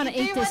 and you want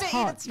to eat this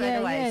hot. Eat it straight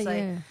away.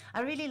 So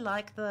I really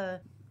like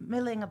the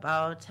milling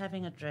about,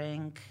 having a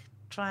drink,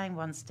 trying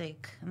one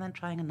stick and then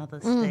trying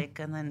another stick,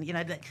 and then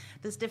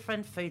there's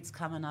different foods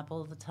coming up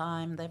all the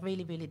time. They're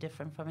really, really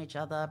different from each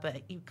other,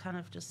 but you kind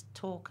of just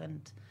talk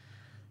and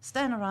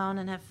stand around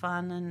and have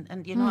fun,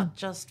 and you're not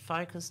just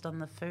focused on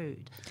the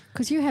food.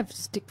 Because you have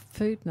stick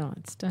food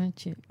nights,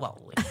 don't you?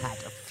 Well, we've had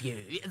a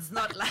few. It's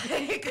not like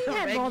a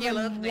had regular more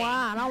than thing.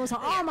 one. I was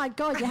like, oh my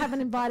God, you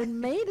haven't invited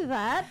me to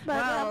that. But,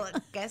 well,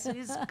 guess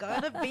who's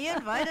going to be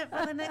invited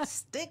for the next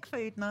stick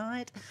food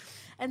night?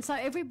 And so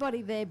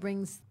everybody there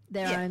brings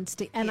their own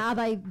stick. And are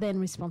they then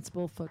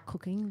responsible for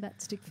cooking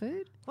that stick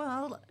food?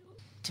 Well,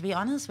 to be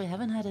honest, we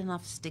haven't had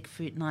enough stick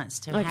food nights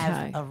to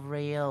have a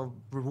real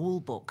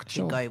rule book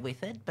to go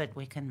with it, but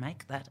we can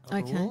make that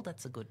a rule.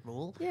 That's a good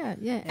rule. Yeah.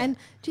 And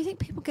do you think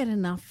people get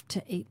enough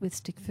to eat with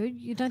stick food?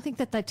 You don't think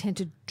that they tend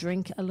to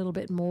drink a little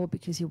bit more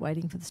because you're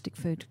waiting for the stick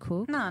food to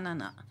cook? No.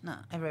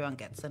 Everyone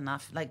gets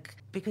enough,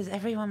 because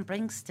everyone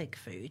brings stick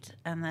food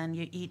and then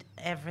you eat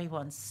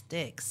everyone's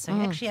sticks. So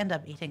you actually end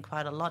up eating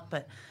quite a lot,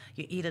 but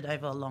you eat it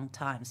over a long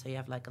time. So you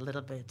have like a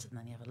little bit, and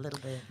then you have a little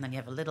bit, and then you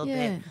have a little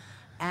bit.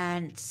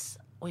 And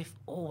we've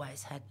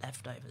always had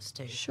leftovers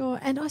too. Sure,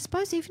 and I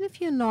suppose even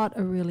if you're not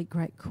a really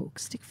great cook,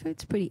 stick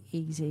food's pretty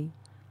easy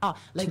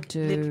to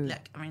do.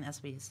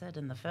 As we said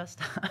in the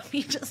first half,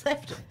 you just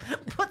have to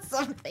put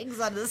some things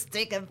on the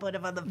stick and put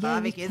them on the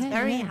barbecue. It's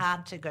very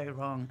hard to go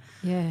wrong.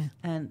 Yeah.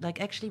 And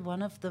actually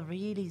one of the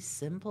really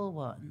simple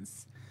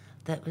ones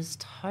that was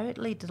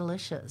totally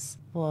delicious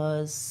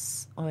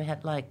was, we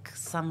had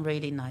some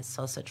really nice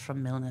sausage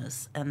from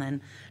Milner's, and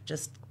then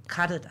just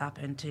cut it up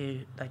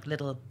into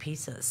little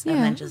pieces, and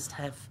then just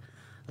have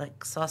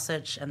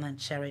sausage and then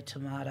cherry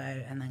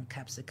tomato and then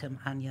capsicum,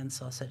 onion,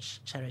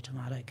 sausage, cherry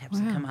tomato,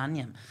 capsicum,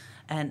 onion.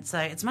 And so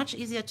it's much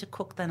easier to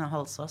cook than a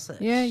whole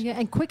sausage. Yeah,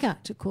 and quicker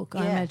to cook,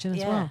 I imagine,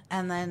 as well.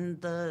 And then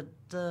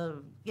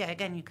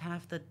again, you can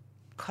have the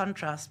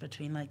contrast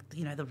between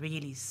the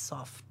really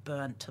soft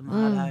burnt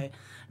tomato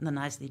and the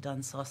nicely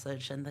done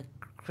sausage and the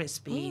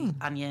crispy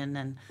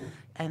onion,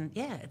 and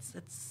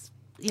it's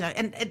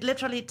and it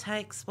literally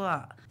takes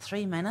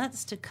 3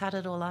 minutes to cut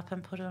it all up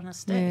and put it on a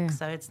stick.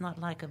 So it's not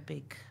like a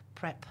big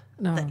prep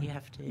No. that you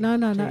have to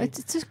No. do.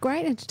 It's a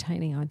great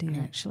entertaining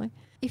idea, actually.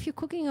 If you're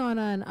cooking on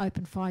an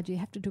open fire, do you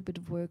have to do a bit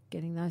of work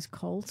getting those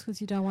coals?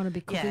 Because you don't want to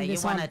be cooking you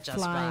this want on it just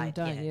flame, right.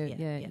 don't you?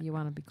 Yeah. You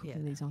want to be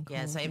cooking these on coals.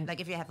 Yeah, so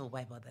if you have a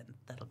Weber, then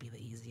that'll be the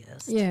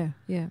easiest. Yeah.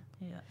 Yeah.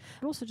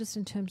 But also just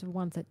in terms of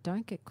ones that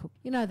don't get cooked.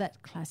 You know,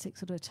 that classic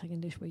sort of Italian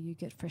dish where you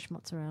get fresh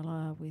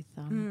mozzarella with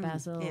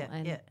basil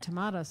and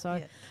tomato.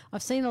 So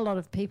I've seen a lot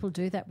of people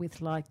do that with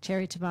like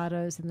cherry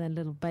tomatoes and then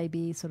little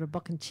baby sort of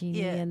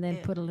bocconcini and then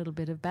put a little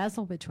bit of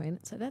basil between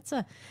it. So that's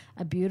a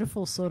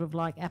beautiful sort of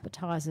like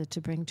appetizer to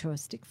bring to a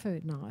stick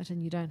food night,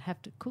 and you don't have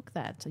to cook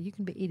that. So you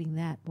can be eating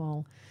that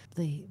while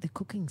the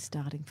cooking's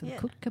starting for the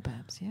cooked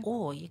kebabs. Yeah.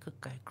 Or you could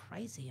go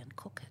crazy and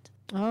cook it.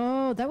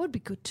 Oh, that would be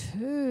good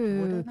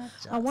too. Wouldn't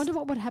it I wonder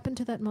what would happen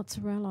to that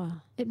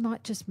mozzarella. It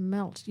might just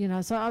melt, you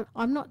know. So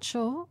I'm not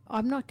sure.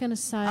 I'm not going to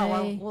say.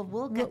 Oh, well,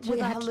 we'll get to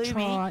the have halloumi. To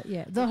try.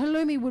 Yeah, the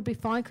halloumi would be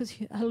fine because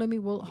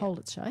halloumi will hold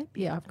its shape.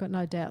 Yeah, I've got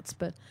no doubts.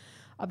 But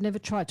I've never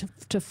tried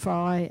to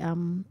fry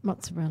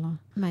mozzarella.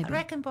 Maybe. I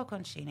reckon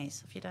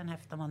bocconcinis, if you don't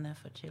have them on there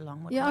for too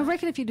long. Yeah, I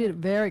reckon if you did it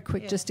very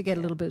quick, Yeah, just to get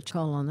a little bit of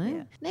coal on there.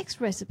 Yeah. Next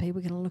recipe,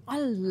 we're going to look. I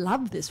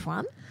love this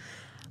one.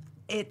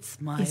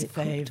 It's my Is it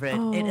cooked?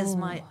 favourite. It is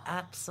my Oh.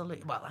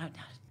 absolute,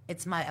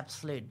 it's my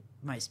absolute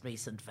most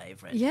recent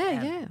favourite. Yeah,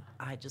 and yeah.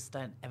 I just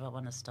don't ever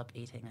want to stop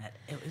eating it.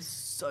 It was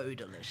so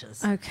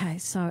delicious. Okay,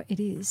 so it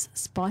is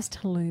spiced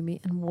halloumi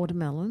and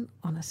watermelon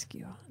on a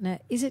skewer. Now,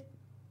 is it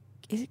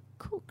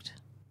cooked?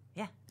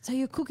 Yeah. So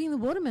you're cooking the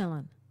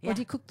watermelon? Yeah. Or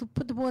do you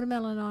put the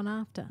watermelon on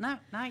after? No,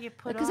 you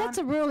put Because on. that's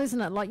a rule, isn't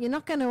it? Like, you're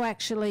not going to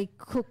actually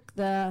cook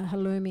the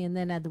halloumi and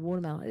then add the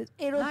watermelon.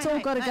 It's all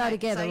got to go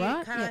together, so right?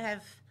 You kind of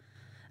have,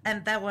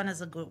 and that one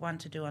is a good one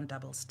to do on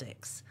double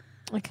sticks.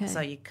 Okay. So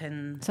you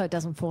can. So it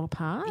doesn't fall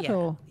apart? Yeah,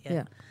 Or?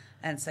 yeah.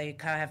 And so you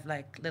kind of have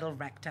like little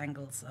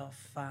rectangles of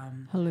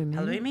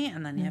Halloumi.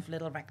 and then you have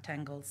little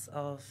rectangles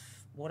of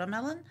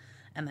watermelon,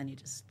 and then you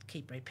just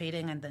keep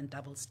repeating and then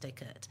double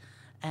stick it.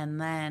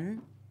 And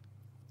then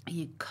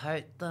you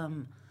coat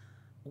them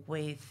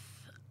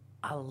with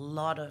a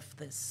lot of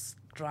this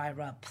dry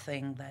rub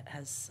thing that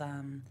has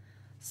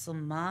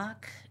some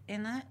mark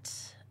in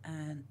it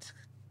and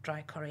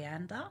dry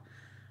coriander.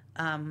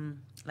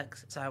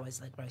 So I always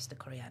like roast the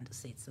coriander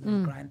seeds and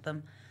then grind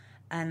them.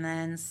 And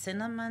then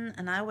cinnamon,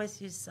 and I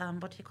always use,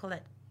 what do you call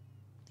it?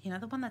 You know,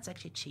 the one that's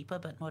actually cheaper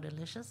but more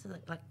delicious,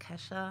 like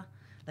cassia,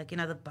 like, you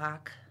know, the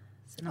bark,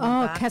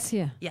 cinnamon bark.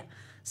 Cassia. Yeah.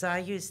 So I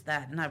use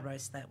that and I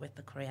roast that with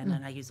the coriander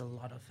and I use a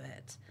lot of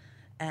it.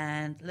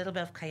 And a little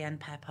bit of cayenne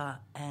pepper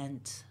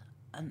and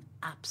an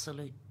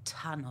absolute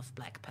ton of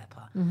black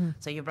pepper.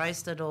 So you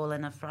roast it all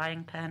in a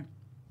frying pan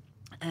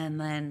and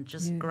then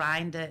just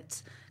grind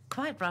it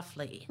quite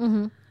roughly.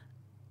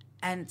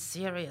 And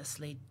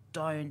seriously,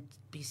 don't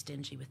be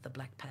stingy with the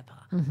black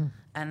pepper.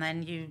 And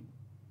then you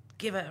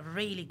give it a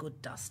really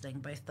good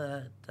dusting, both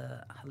the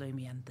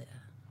halloumi and the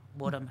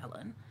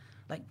watermelon.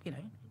 Like, you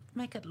know,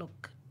 make it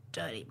look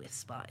dirty with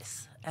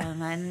spice.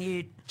 And then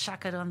you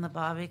chuck it on the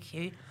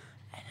barbecue,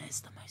 and it's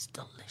the most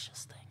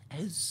delicious thing.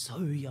 It is so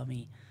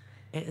yummy.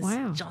 It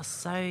is just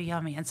so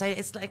yummy. And so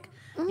it's like,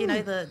 you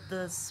know,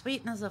 the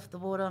sweetness of the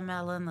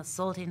watermelon, the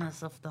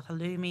saltiness of the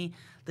halloumi,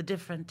 the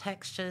different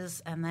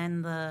textures, and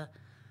then the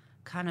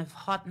kind of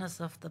hotness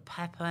of the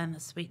pepper and the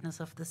sweetness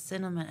of the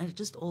cinnamon. And it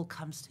just all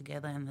comes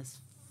together in this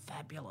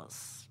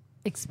fabulous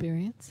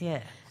Experience.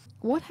 Yeah.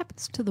 What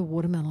happens to the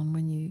watermelon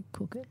when you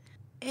cook it?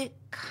 It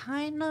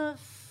kind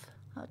of,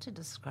 how to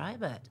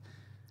describe it?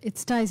 It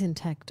stays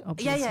intact,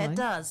 obviously. Yeah, it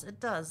does. It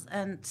does.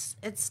 And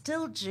it's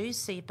still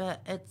juicy,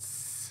 but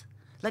it's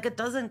like it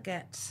doesn't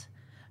get.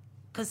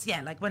 Because,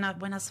 like when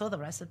I saw the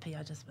recipe,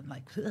 I just been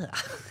like, ugh.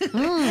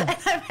 And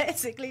I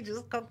basically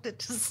just cooked it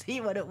to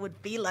see what it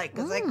would be like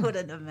because I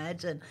couldn't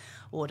imagine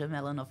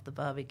watermelon off the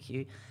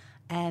barbecue.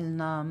 And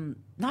no,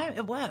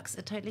 it works.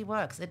 It totally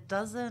works. It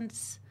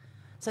doesn't.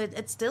 So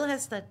it still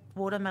has that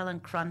watermelon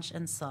crunch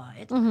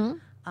inside.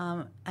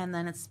 And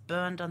then it's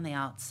burned on the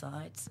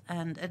outside.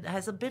 And it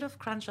has a bit of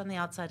crunch on the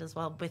outside as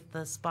well with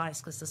the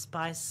spice because the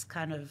spice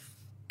kind of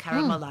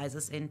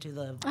caramelizes into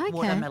the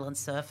watermelon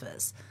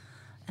surface.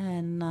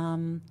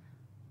 And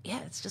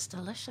it's just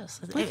delicious.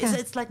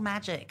 It's like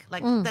magic.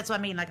 Like that's what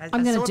I mean. Like I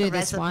saw the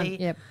recipe.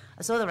 Yep.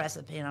 I saw the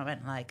recipe and I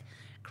went like,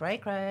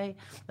 cray.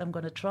 I'm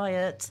going to try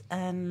it.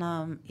 And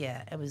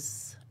it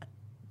was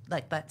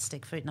like that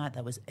stick food night.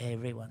 That was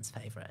everyone's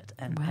favorite.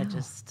 And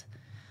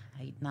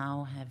I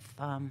now have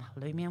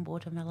halloumi and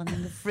watermelon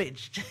in the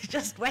fridge.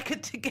 Just whack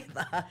it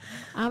together.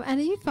 And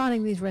are you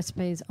finding these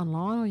recipes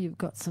online, or you've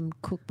got some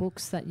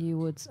cookbooks that you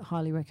would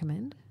highly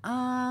recommend?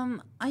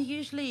 I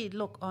usually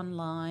look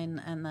online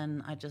and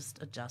then I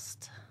just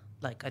adjust.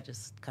 Like I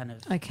just kind of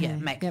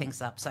make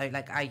things up. So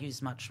like I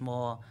use much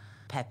more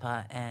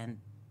pepper and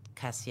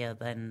cassia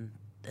than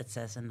it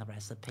says in the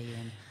recipe.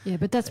 And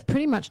but that's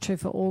pretty much true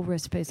for all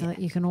recipes. So that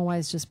you can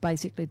always just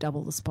basically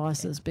double the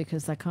spices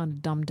because they kind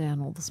of dumb down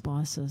all the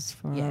spices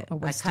for a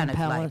Western I kind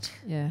palate.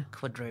 of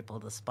quadruple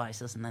the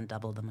spices and then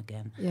double them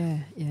again. Yeah.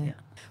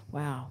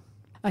 Wow.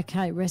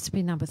 Okay,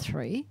 recipe number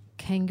 3,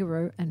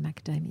 kangaroo and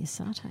macadamia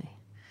satay.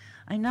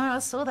 I know, I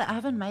saw that. I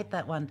haven't made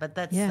that one, but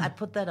Yeah. I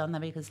put that on there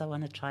because I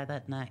want to try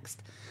that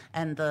next.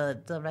 And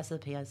the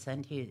recipe I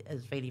sent you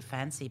is really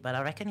fancy, but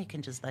I reckon you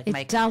can just like It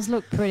make does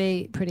look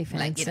pretty fancy.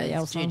 like, you know,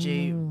 also.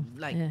 juju,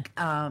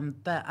 yeah.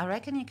 but I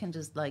reckon you can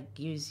just like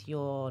use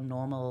your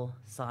normal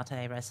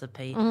satay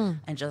recipe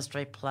and just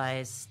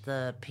replace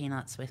the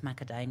peanuts with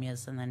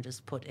macadamias, and then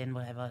just put in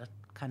whatever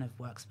kind of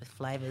works with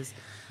flavors.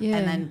 Yeah.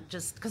 And then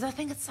just because I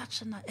think it's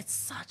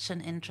such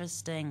an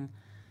interesting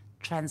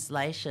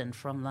translation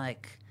from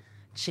like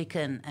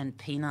chicken and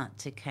peanut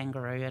to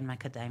kangaroo and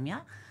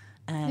macadamia,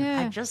 and I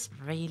Yeah. just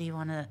really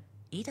want to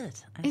eat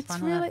it. I It's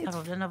just really-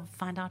 want to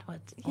find out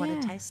what Yeah.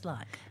 it tastes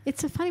like.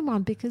 It's a funny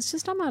one because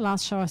just on my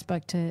last show, I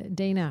spoke to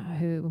Dina,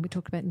 who when we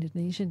talked about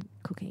Indonesian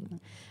cooking,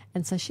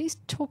 and so she's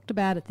talked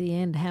about at the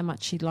end how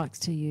much she likes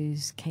to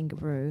use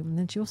kangaroo, and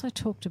then she also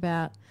talked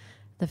about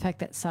the fact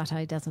that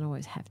satay doesn't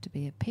always have to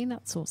be a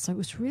peanut sauce. So it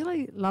was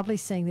really lovely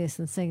seeing this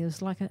and seeing it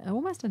was like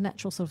almost a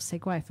natural sort of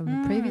segue from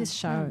the previous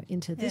show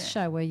into this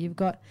show, where you've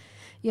got,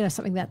 you know,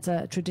 something that's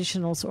a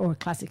traditional or a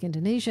classic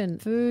Indonesian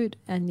food,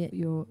 and yet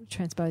you're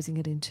transposing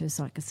it into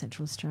like a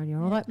Central Australia.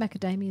 Although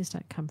macadamias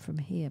don't come from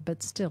here,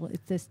 but still,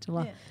 there's still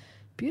a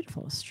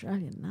beautiful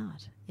Australian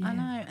nut. Yeah. I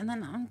know, and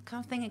then I'm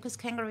kind of thinking because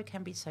kangaroo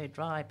can be so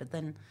dry, but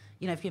then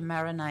you know if you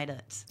marinate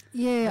it,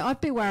 Yeah, I'd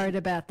be worried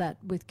about that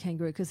with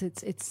kangaroo because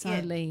it's so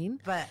Yeah, lean.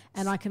 but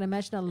And I can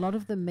imagine a lot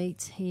of the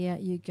meats here,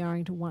 you're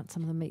going to want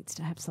some of the meats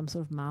to have some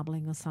sort of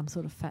marbling or some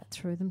sort of fat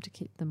through them to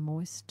keep them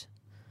moist.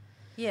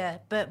 yeah,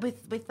 but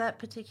with that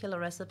particular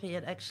recipe,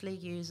 it actually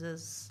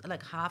uses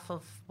like half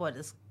of what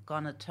is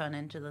going to turn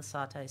into the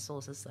satay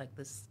sauce is like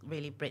this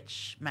really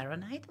rich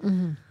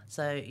marinade.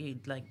 So you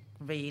like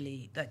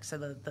really like so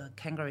the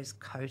kangaroos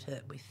coat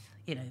it with,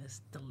 you know,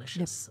 this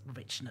delicious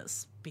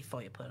richness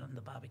before you put it on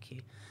the barbecue,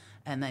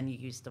 and then you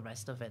use the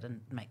rest of it and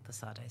make the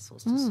satay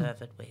sauce to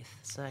serve it with.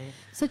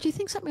 So do you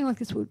think something like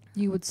this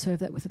you would serve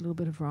that with a little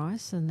bit of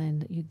rice, and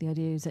then the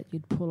idea is that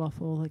you'd pull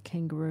off all the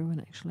kangaroo and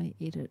actually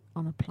eat it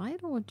on a plate,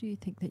 or do you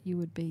think that you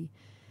would be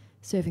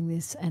serving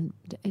this and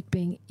it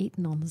being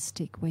eaten on the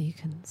stick where you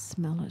can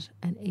smell it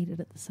and eat it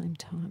at the same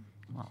time?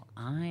 well,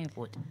 I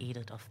would eat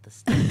it off the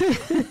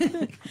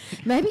stick.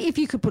 Maybe if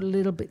you could put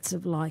little bits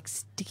of like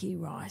sticky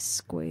rice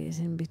squares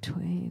in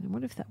between.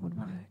 What if that would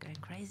work? Going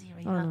crazy,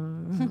 Rita. Oh,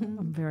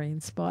 I'm very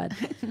inspired.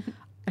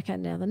 Okay,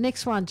 now the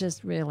next one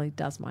just really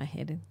does my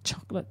head in.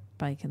 Chocolate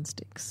bacon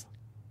sticks.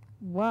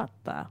 What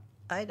the?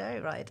 I know,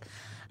 right?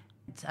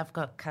 I've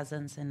got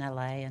cousins in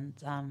LA,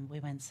 and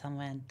we went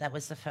somewhere, and that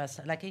was the first.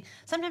 Like,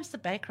 sometimes the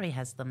bakery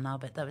has them now,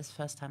 but that was the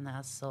first time that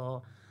I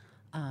saw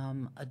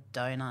a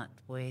donut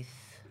with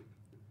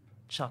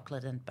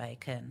chocolate and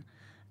bacon.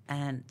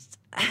 And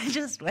I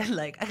just went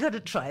like, I got to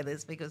try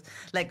this because,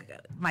 like,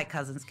 my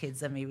cousins'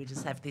 kids and me, we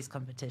just have these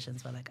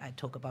competitions where, like, I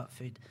talk about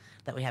food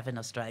that we have in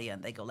Australia,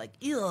 and they go like,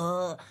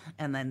 ew,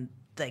 and then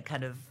they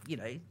kind of, you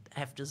know,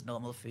 have just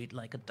normal food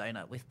like a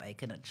donut with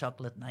bacon and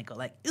chocolate, and I go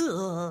like,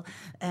 ew,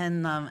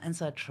 and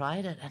so I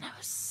tried it, and it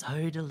was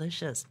so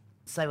delicious.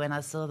 So when I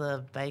saw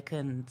the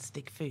bacon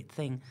stick food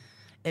thing,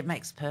 it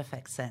makes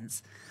perfect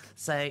sense.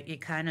 So you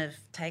kind of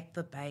take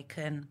the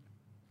bacon,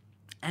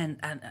 and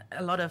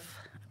a lot of,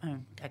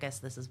 I guess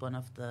this is one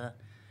of the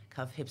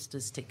kind of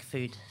hipster stick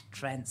food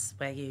trends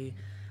where you,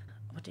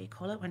 what do you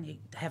call it when you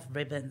have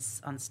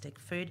ribbons on stick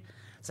food?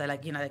 So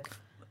like, you know,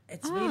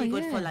 it's really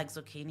good for like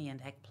zucchini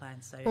and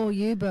eggplant. So or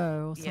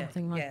yubo or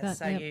something like that.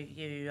 So yep.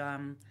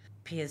 you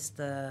pierce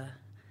the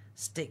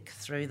stick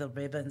through the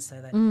ribbon so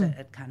that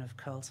it kind of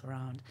curls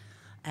around,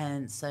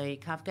 and so you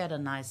kind of get a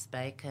nice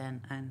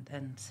bacon and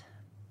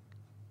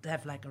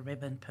have like a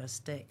ribbon per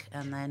stick,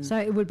 and then So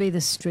it would be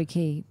the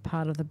streaky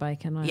part of the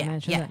bacon, I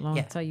imagine, that long.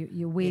 yeah. So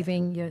you're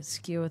weaving your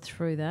skewer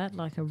through that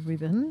like a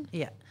ribbon.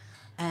 yeah,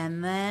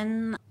 and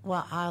then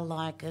what I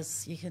like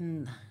is you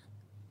can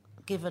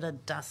give it a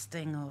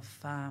dusting of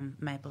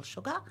maple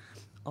sugar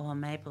or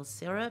maple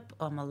syrup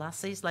or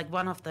molasses, like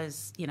one of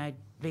those, you know,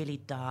 really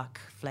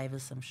dark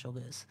flavoursome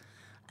sugars,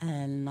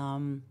 and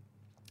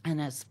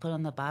it's put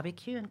on the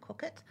barbecue and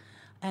cook it,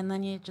 and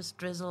then you just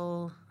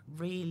drizzle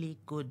really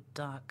good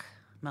dark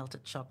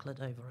melted chocolate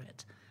over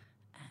it,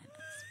 and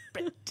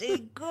it's pretty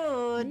Are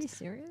good. you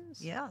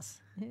serious? Yes,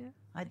 Yeah.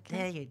 I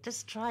dare you.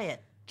 Just try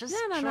it. Just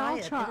No, try I'll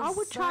it. try. It I is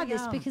would so try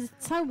this yum. because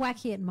it's so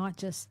wacky. It might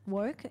just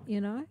work,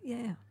 you know.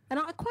 Yeah, and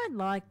I quite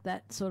like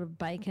that sort of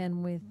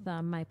bacon with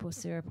maple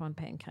syrup on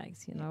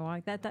pancakes. You know,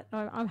 like that.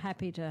 I'm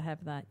happy to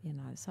have that. You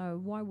know, so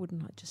why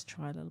wouldn't I just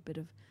try a little bit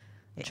of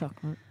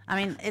chocolate?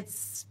 I mean,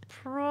 it's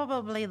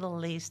probably the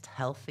least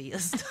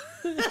healthiest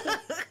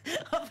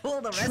of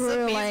all the recipes.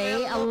 Truly,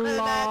 we're a looking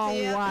at long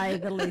here. way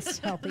the least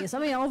healthiest. I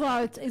mean,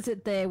 although is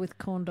it there with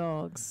corn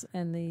dogs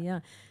and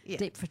the Yeah.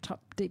 deep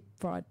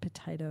fried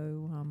potato,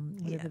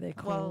 whatever they're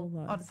called.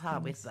 Well, on those par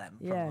with things. them,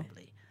 Yeah.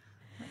 probably.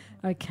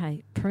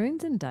 Okay,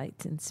 prunes and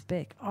dates in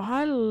speck. Oh,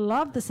 I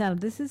love the sound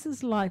of this. This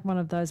is like one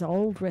of those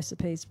old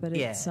recipes, but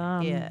Yeah, it's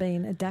yeah.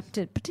 been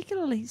adapted,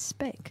 particularly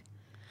speck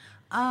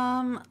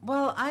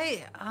Well,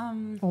 I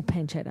or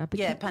pancetta.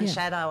 yeah,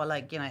 pancetta or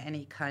like, you know,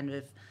 any kind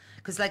of,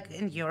 because like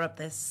in Europe,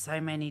 there's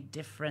so many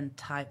different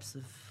types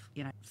of,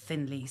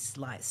 thinly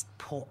sliced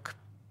pork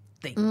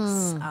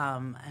things.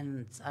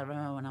 And I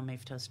remember when I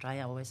moved to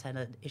Australia, I always had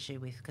an issue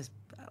with, because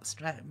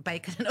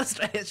bacon in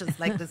Australia is just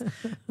like this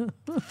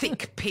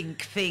thick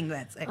pink thing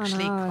that's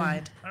actually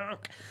quite.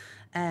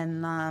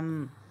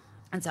 And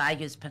so I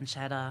use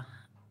pancetta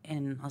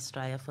in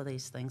Australia for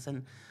these things.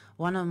 And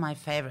one of my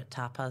favourite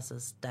tapas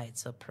is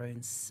dates or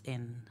prunes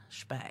in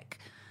speck.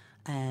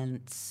 And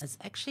it's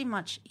actually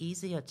much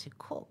easier to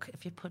cook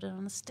if you put it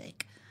on a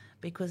stick,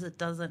 because it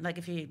doesn't,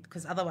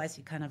 because otherwise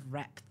you kind of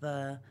wrap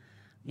the,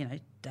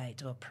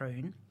 date or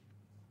prune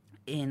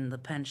in the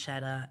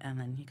pancetta, and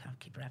then you kind of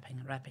keep wrapping,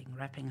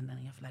 and then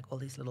you have like all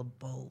these little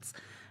balls,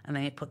 and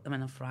then you put them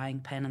in a frying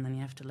pan, and then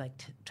you have to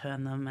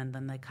turn them, and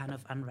then they kind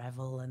of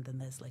unravel, and then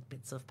there's like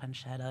bits of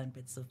pancetta and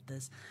bits of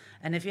this.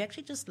 And if you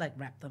actually just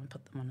wrap them,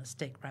 put them on a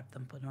stick, put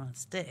it on a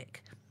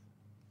stick,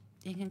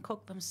 you can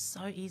cook them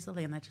so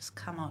easily, and they just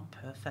come out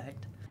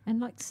perfect.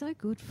 And so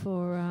good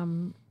for,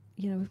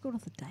 we've got all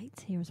the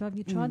dates here as well. Have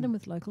you tried them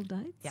with local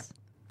dates? Yep.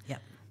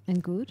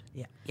 And good?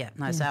 Yeah.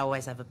 No, so I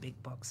always have a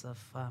big box of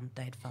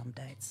date farm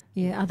dates.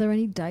 Yeah. Are there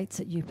any dates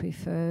that you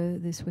prefer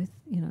this with?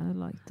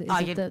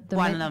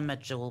 One of them a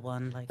jewel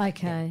one.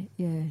 Okay,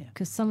 yeah.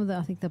 Because some of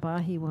I think the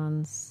Bahi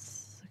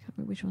ones, I can't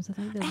remember which ones I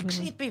think.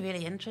 Actually, it'd be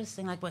really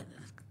interesting. I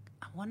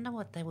wonder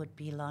what they would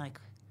be like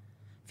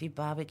if you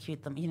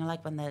barbecued them.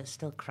 When they're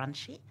still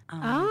crunchy.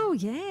 Oh,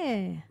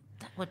 yeah.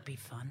 That would be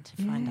fun to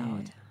find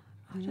out.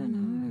 I don't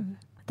know.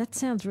 That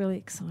sounds really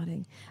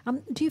exciting.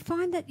 Do you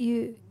find that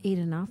you eat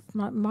enough?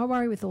 My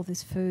worry with all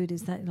this food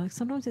is that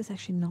sometimes there's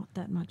actually not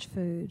that much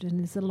food, and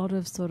there's a lot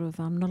of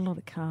not a lot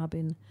of carb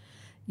in,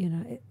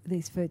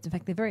 these foods. In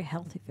fact, they're very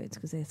healthy foods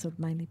because they're sort of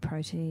mainly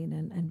protein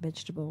and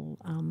vegetable,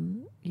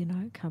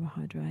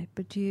 carbohydrate.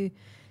 But do you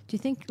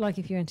think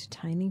if you're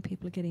entertaining,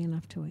 people are getting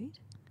enough to eat?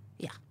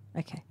 Yeah.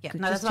 Okay. Yeah.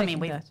 No, that's what I mean.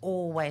 We've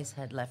always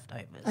had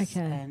leftovers.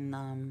 Okay.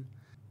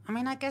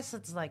 And I guess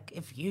it's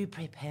if you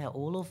prepare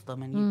all of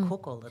them and you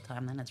cook all the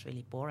time, then it's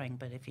really boring.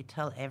 But if you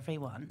tell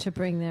everyone to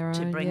bring their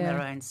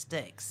own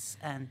sticks,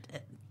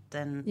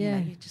 then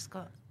you just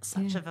got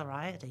such a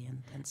variety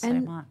and so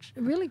much.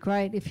 Really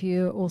great if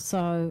you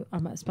also,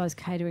 I suppose,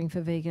 catering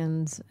for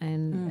vegans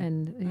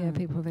and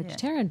people who are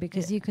vegetarian,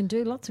 because you can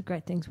do lots of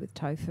great things with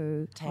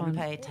tofu. Tempeh on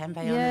a stick.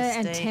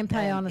 And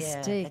tempeh on a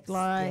stick.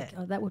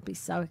 That would be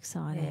so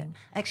exciting. Yeah.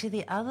 Actually,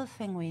 the other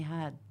thing we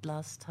had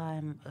last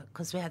time,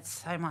 because we had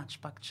so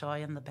much bok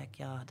choy in the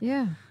backyard.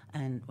 Yeah.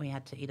 And we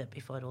had to eat it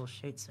before it all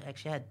shoots. We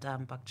actually had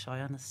bok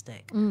choy on a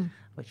stick,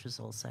 which was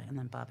also, and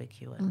then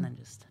barbecue it, and then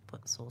just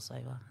put sauce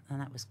over,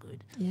 and that was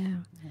good. Yeah.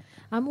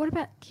 What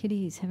about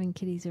kitties, having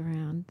kitties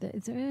around?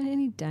 Is there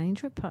any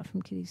danger apart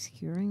from kitties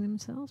skewering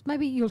themselves?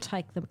 Maybe you'll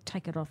take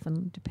it off,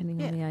 and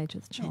depending on the age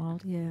of the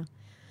child. Yeah.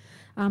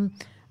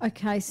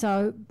 Okay,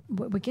 so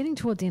we're getting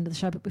toward the end of the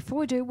show, but before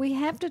we do, we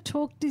have to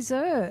talk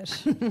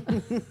dessert.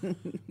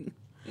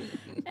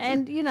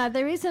 And,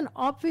 there is an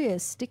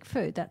obvious stick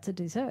food that's a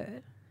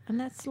dessert, and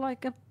that's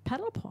like a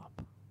paddle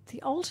pop. It's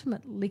the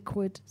ultimate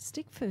liquid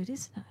stick food,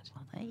 isn't it?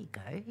 Well, there you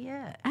go,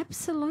 yeah.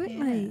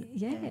 Absolutely,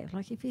 yeah.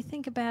 If you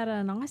think about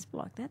an ice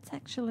block, that's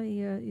actually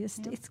your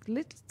stick. It's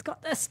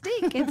got the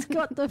stick, it's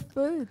got the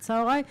food.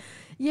 So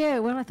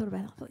when I thought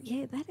about it,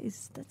 I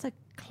thought, that's a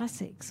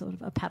classic sort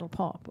of a paddle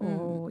pop,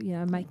 or,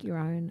 make your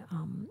own,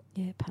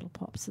 paddle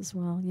pops as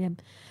well, yeah.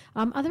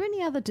 Are there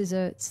any other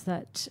desserts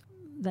that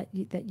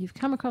you've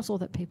come across or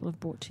that people have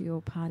brought to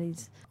your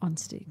parties on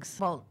sticks?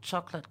 Well,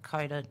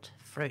 chocolate-coated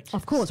fruit.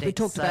 Of course, sticks, we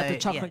talked about the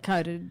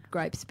chocolate-coated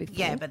grapes before.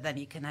 Yeah, but then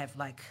you can have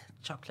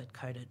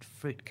chocolate-coated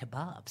fruit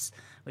kebabs,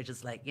 which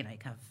is you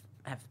can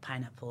have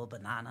pineapple,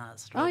 banana,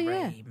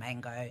 strawberry,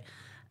 mango.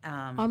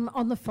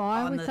 On the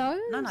fire with those?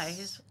 No.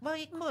 You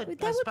could.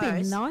 That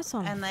would be nice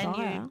on and fire.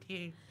 And then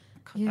you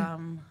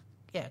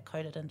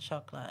coat it in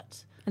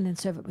chocolate. And then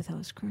serve it with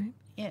ice cream.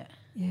 Yeah.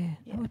 Yeah,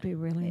 that would be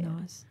really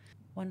nice.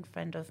 One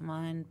friend of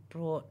mine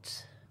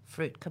brought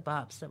fruit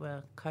kebabs that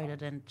were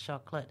coated in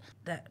chocolate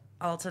that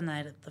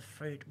alternated the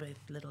fruit with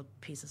little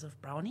pieces of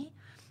brownie,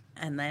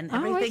 and then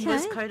everything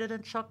was coated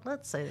in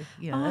chocolate. So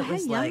it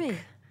was yummy.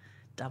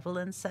 Double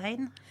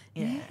insane.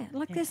 Yeah.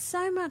 There's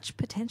so much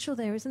potential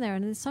there, isn't there?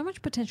 And there's so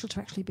much potential to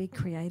actually be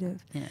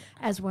creative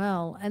as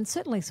well, and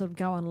certainly sort of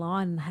go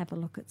online and have a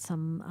look at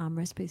some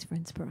recipes for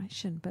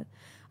inspiration. But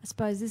I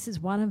suppose this is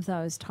one of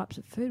those types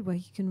of food where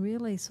you can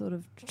really sort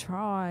of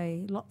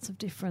try lots of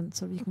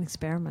different you can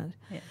experiment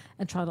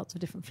and try lots of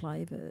different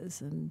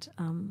flavours and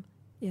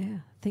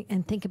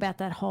think about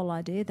that whole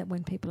idea that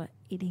when people are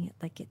eating it,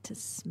 they get to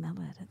smell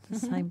it at the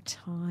same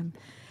time.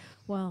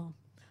 Well,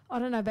 I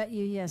don't know about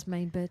you,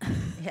 Yasmin, but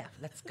yeah,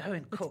 let's go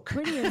and cook. It's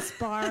pretty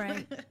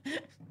inspiring.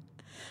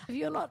 If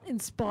you're not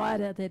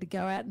inspired out there to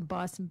go out and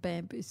buy some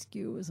bamboo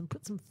skewers and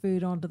put some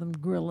food onto them,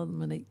 grill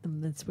them and eat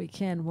them this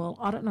weekend, well,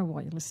 I don't know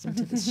why you're listening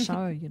to this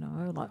show,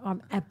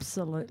 I'm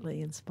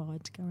absolutely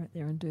inspired to go out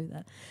there and do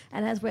that.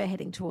 And as we're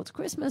heading towards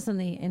Christmas and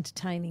the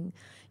entertaining,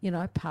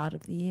 part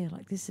of the year,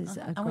 this is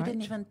a great... And we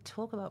didn't even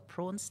talk about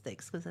prawn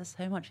sticks, because there's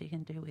so much you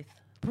can do with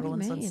What do you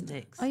prawns on mean?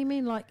 sticks. Oh, you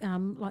mean like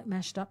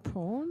mashed up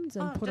prawns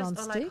and put on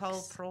just sticks? like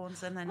whole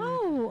prawns and then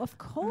Oh, of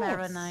course.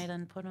 marinate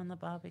and put on the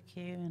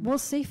barbecue. And Well,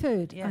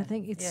 seafood. Yeah, I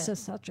think it's yeah.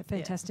 just such a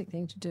fantastic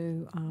thing to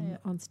do Yeah.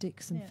 on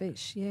sticks and Yeah.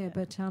 fish. Yeah, Yeah.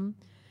 but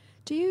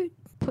do you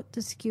put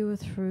the skewer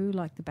through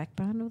like the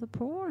backbone of the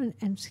prawn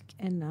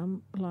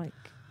and like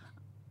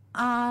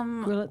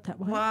grill it that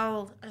way?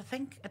 Well, I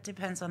think it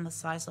depends on the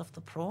size of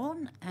the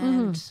prawn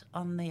and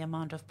on the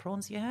amount of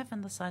prawns you have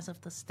and the size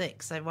of the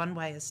stick. So one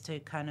way is to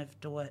kind of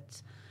do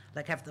it,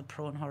 like have the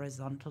prawn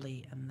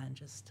horizontally and then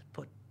just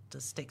put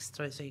the sticks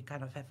through, so you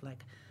kind of have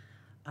like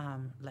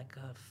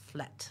a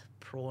flat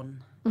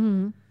prawn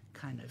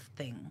kind of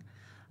thing.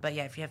 But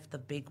yeah, if you have the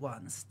big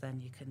ones, then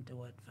you can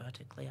do it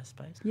vertically, I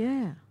suppose.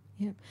 Yeah,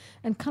 yeah.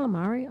 And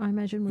calamari, I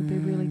imagine, would be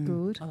really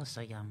good. Oh,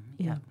 so yum.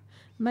 Yeah. Yeah.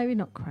 Maybe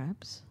not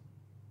crabs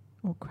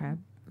or crab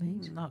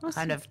meat. No, I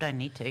kind see. of don't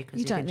need to because You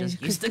you don't can need just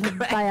to, use the 'cause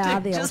crab. they are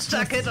the Just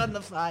chuck ultimate. it on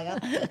the fire.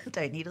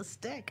 Don't need a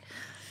stick.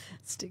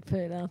 Stick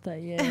food, aren't they?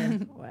 Yeah.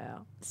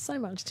 Wow. So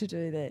much to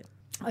do there.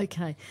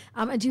 Okay.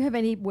 And do you have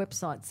any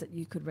websites that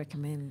you could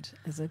recommend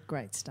as a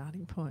great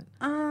starting point?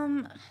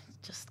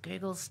 Just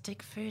Google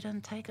stick food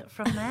and take it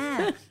from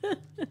there.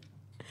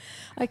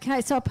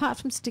 Okay. So apart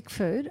from stick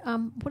food,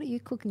 what are you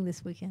cooking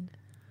this weekend?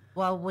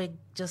 Well, we're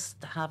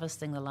just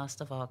harvesting the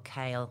last of our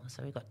kale.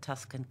 So we've got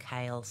Tuscan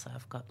kale. So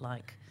I've got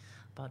like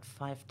about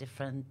 5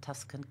 different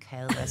Tuscan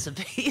kale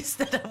recipes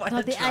that I want Oh,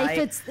 to the try.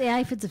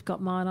 aphids have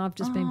got mine. I've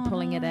just been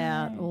pulling it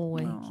out all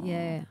week.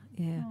 Yeah,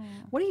 yeah.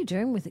 What are you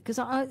doing with it? Because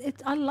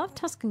I love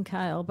Tuscan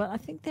kale, but I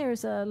think there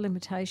is a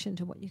limitation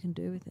to what you can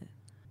do with it.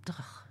 Ugh,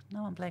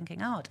 no, I'm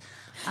blanking out.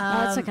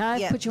 Oh, it's okay.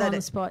 yeah, Put you that on the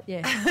it- spot.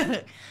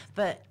 Yeah.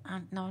 But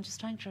no, I'm just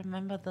trying to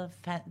remember the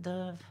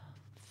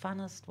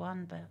funnest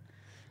one, but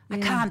I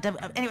Yeah.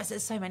 can't. Anyways,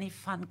 there's so many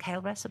fun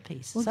kale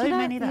recipes. Well, so do you know-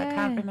 many that I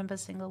can't yeah. remember a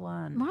single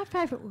one. My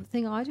favourite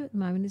thing I do at the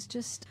moment is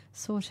just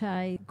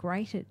saute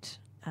grated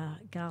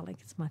garlic.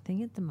 It's my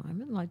thing at the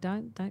moment. Like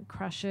don't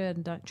crush it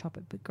and don't chop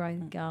it, but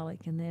grated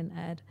garlic, and then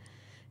add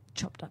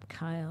chopped up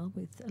kale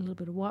with a little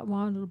bit of white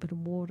wine, a little bit of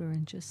water,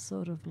 and just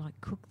sort of like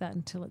cook that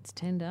until it's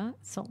tender.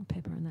 Salt and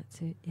pepper, and that's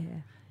it.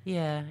 Yeah.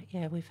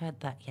 Yeah, we've had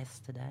that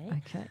yesterday.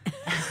 Okay.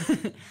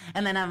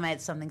 And then I made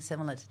something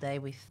similar today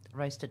with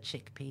roasted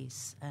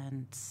chickpeas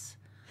and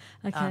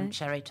Okay.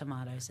 cherry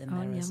tomatoes in Oh,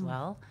 there as yum.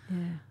 well. Yeah.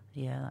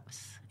 Yeah, that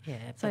was,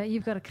 yeah. So But,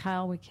 you've got a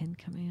kale weekend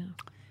coming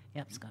up.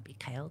 yep, it's going to be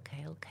kale.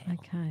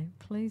 Okay.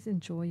 Please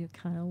enjoy your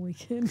kale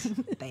weekend.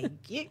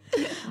 Thank you.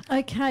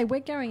 Okay, we're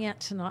going out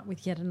tonight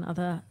with yet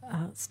another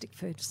stick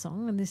food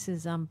song, and this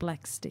is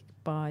Black Stick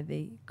by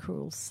the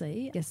Cruel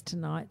Sea. Guest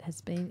tonight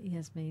has been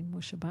Yasmin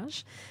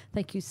Mushabash.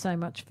 Thank you so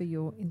much for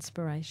your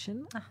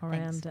inspiration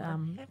around thanks for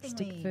having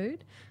stick me.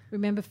 food.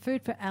 Remember,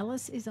 Food for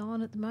Alice is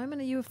on at the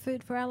moment. Are you a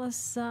Food for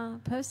Alice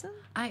person?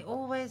 I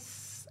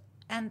always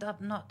end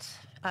up not.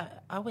 I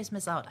always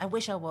miss out. I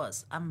wish I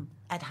was.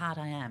 At heart,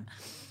 I am.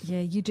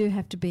 Yeah, you do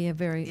have to be a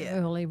very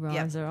early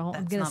riser. I'm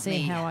that's going to not see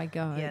me. how I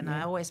go. Yeah, no,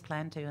 I always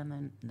plan to, and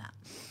then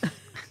nah.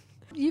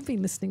 You've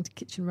been listening to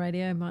Kitchen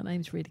Radio. My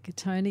name's Rita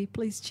Catoni.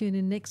 Please tune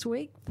in next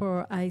week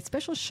for a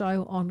special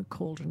show on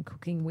cauldron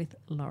cooking with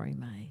Laurie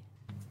May.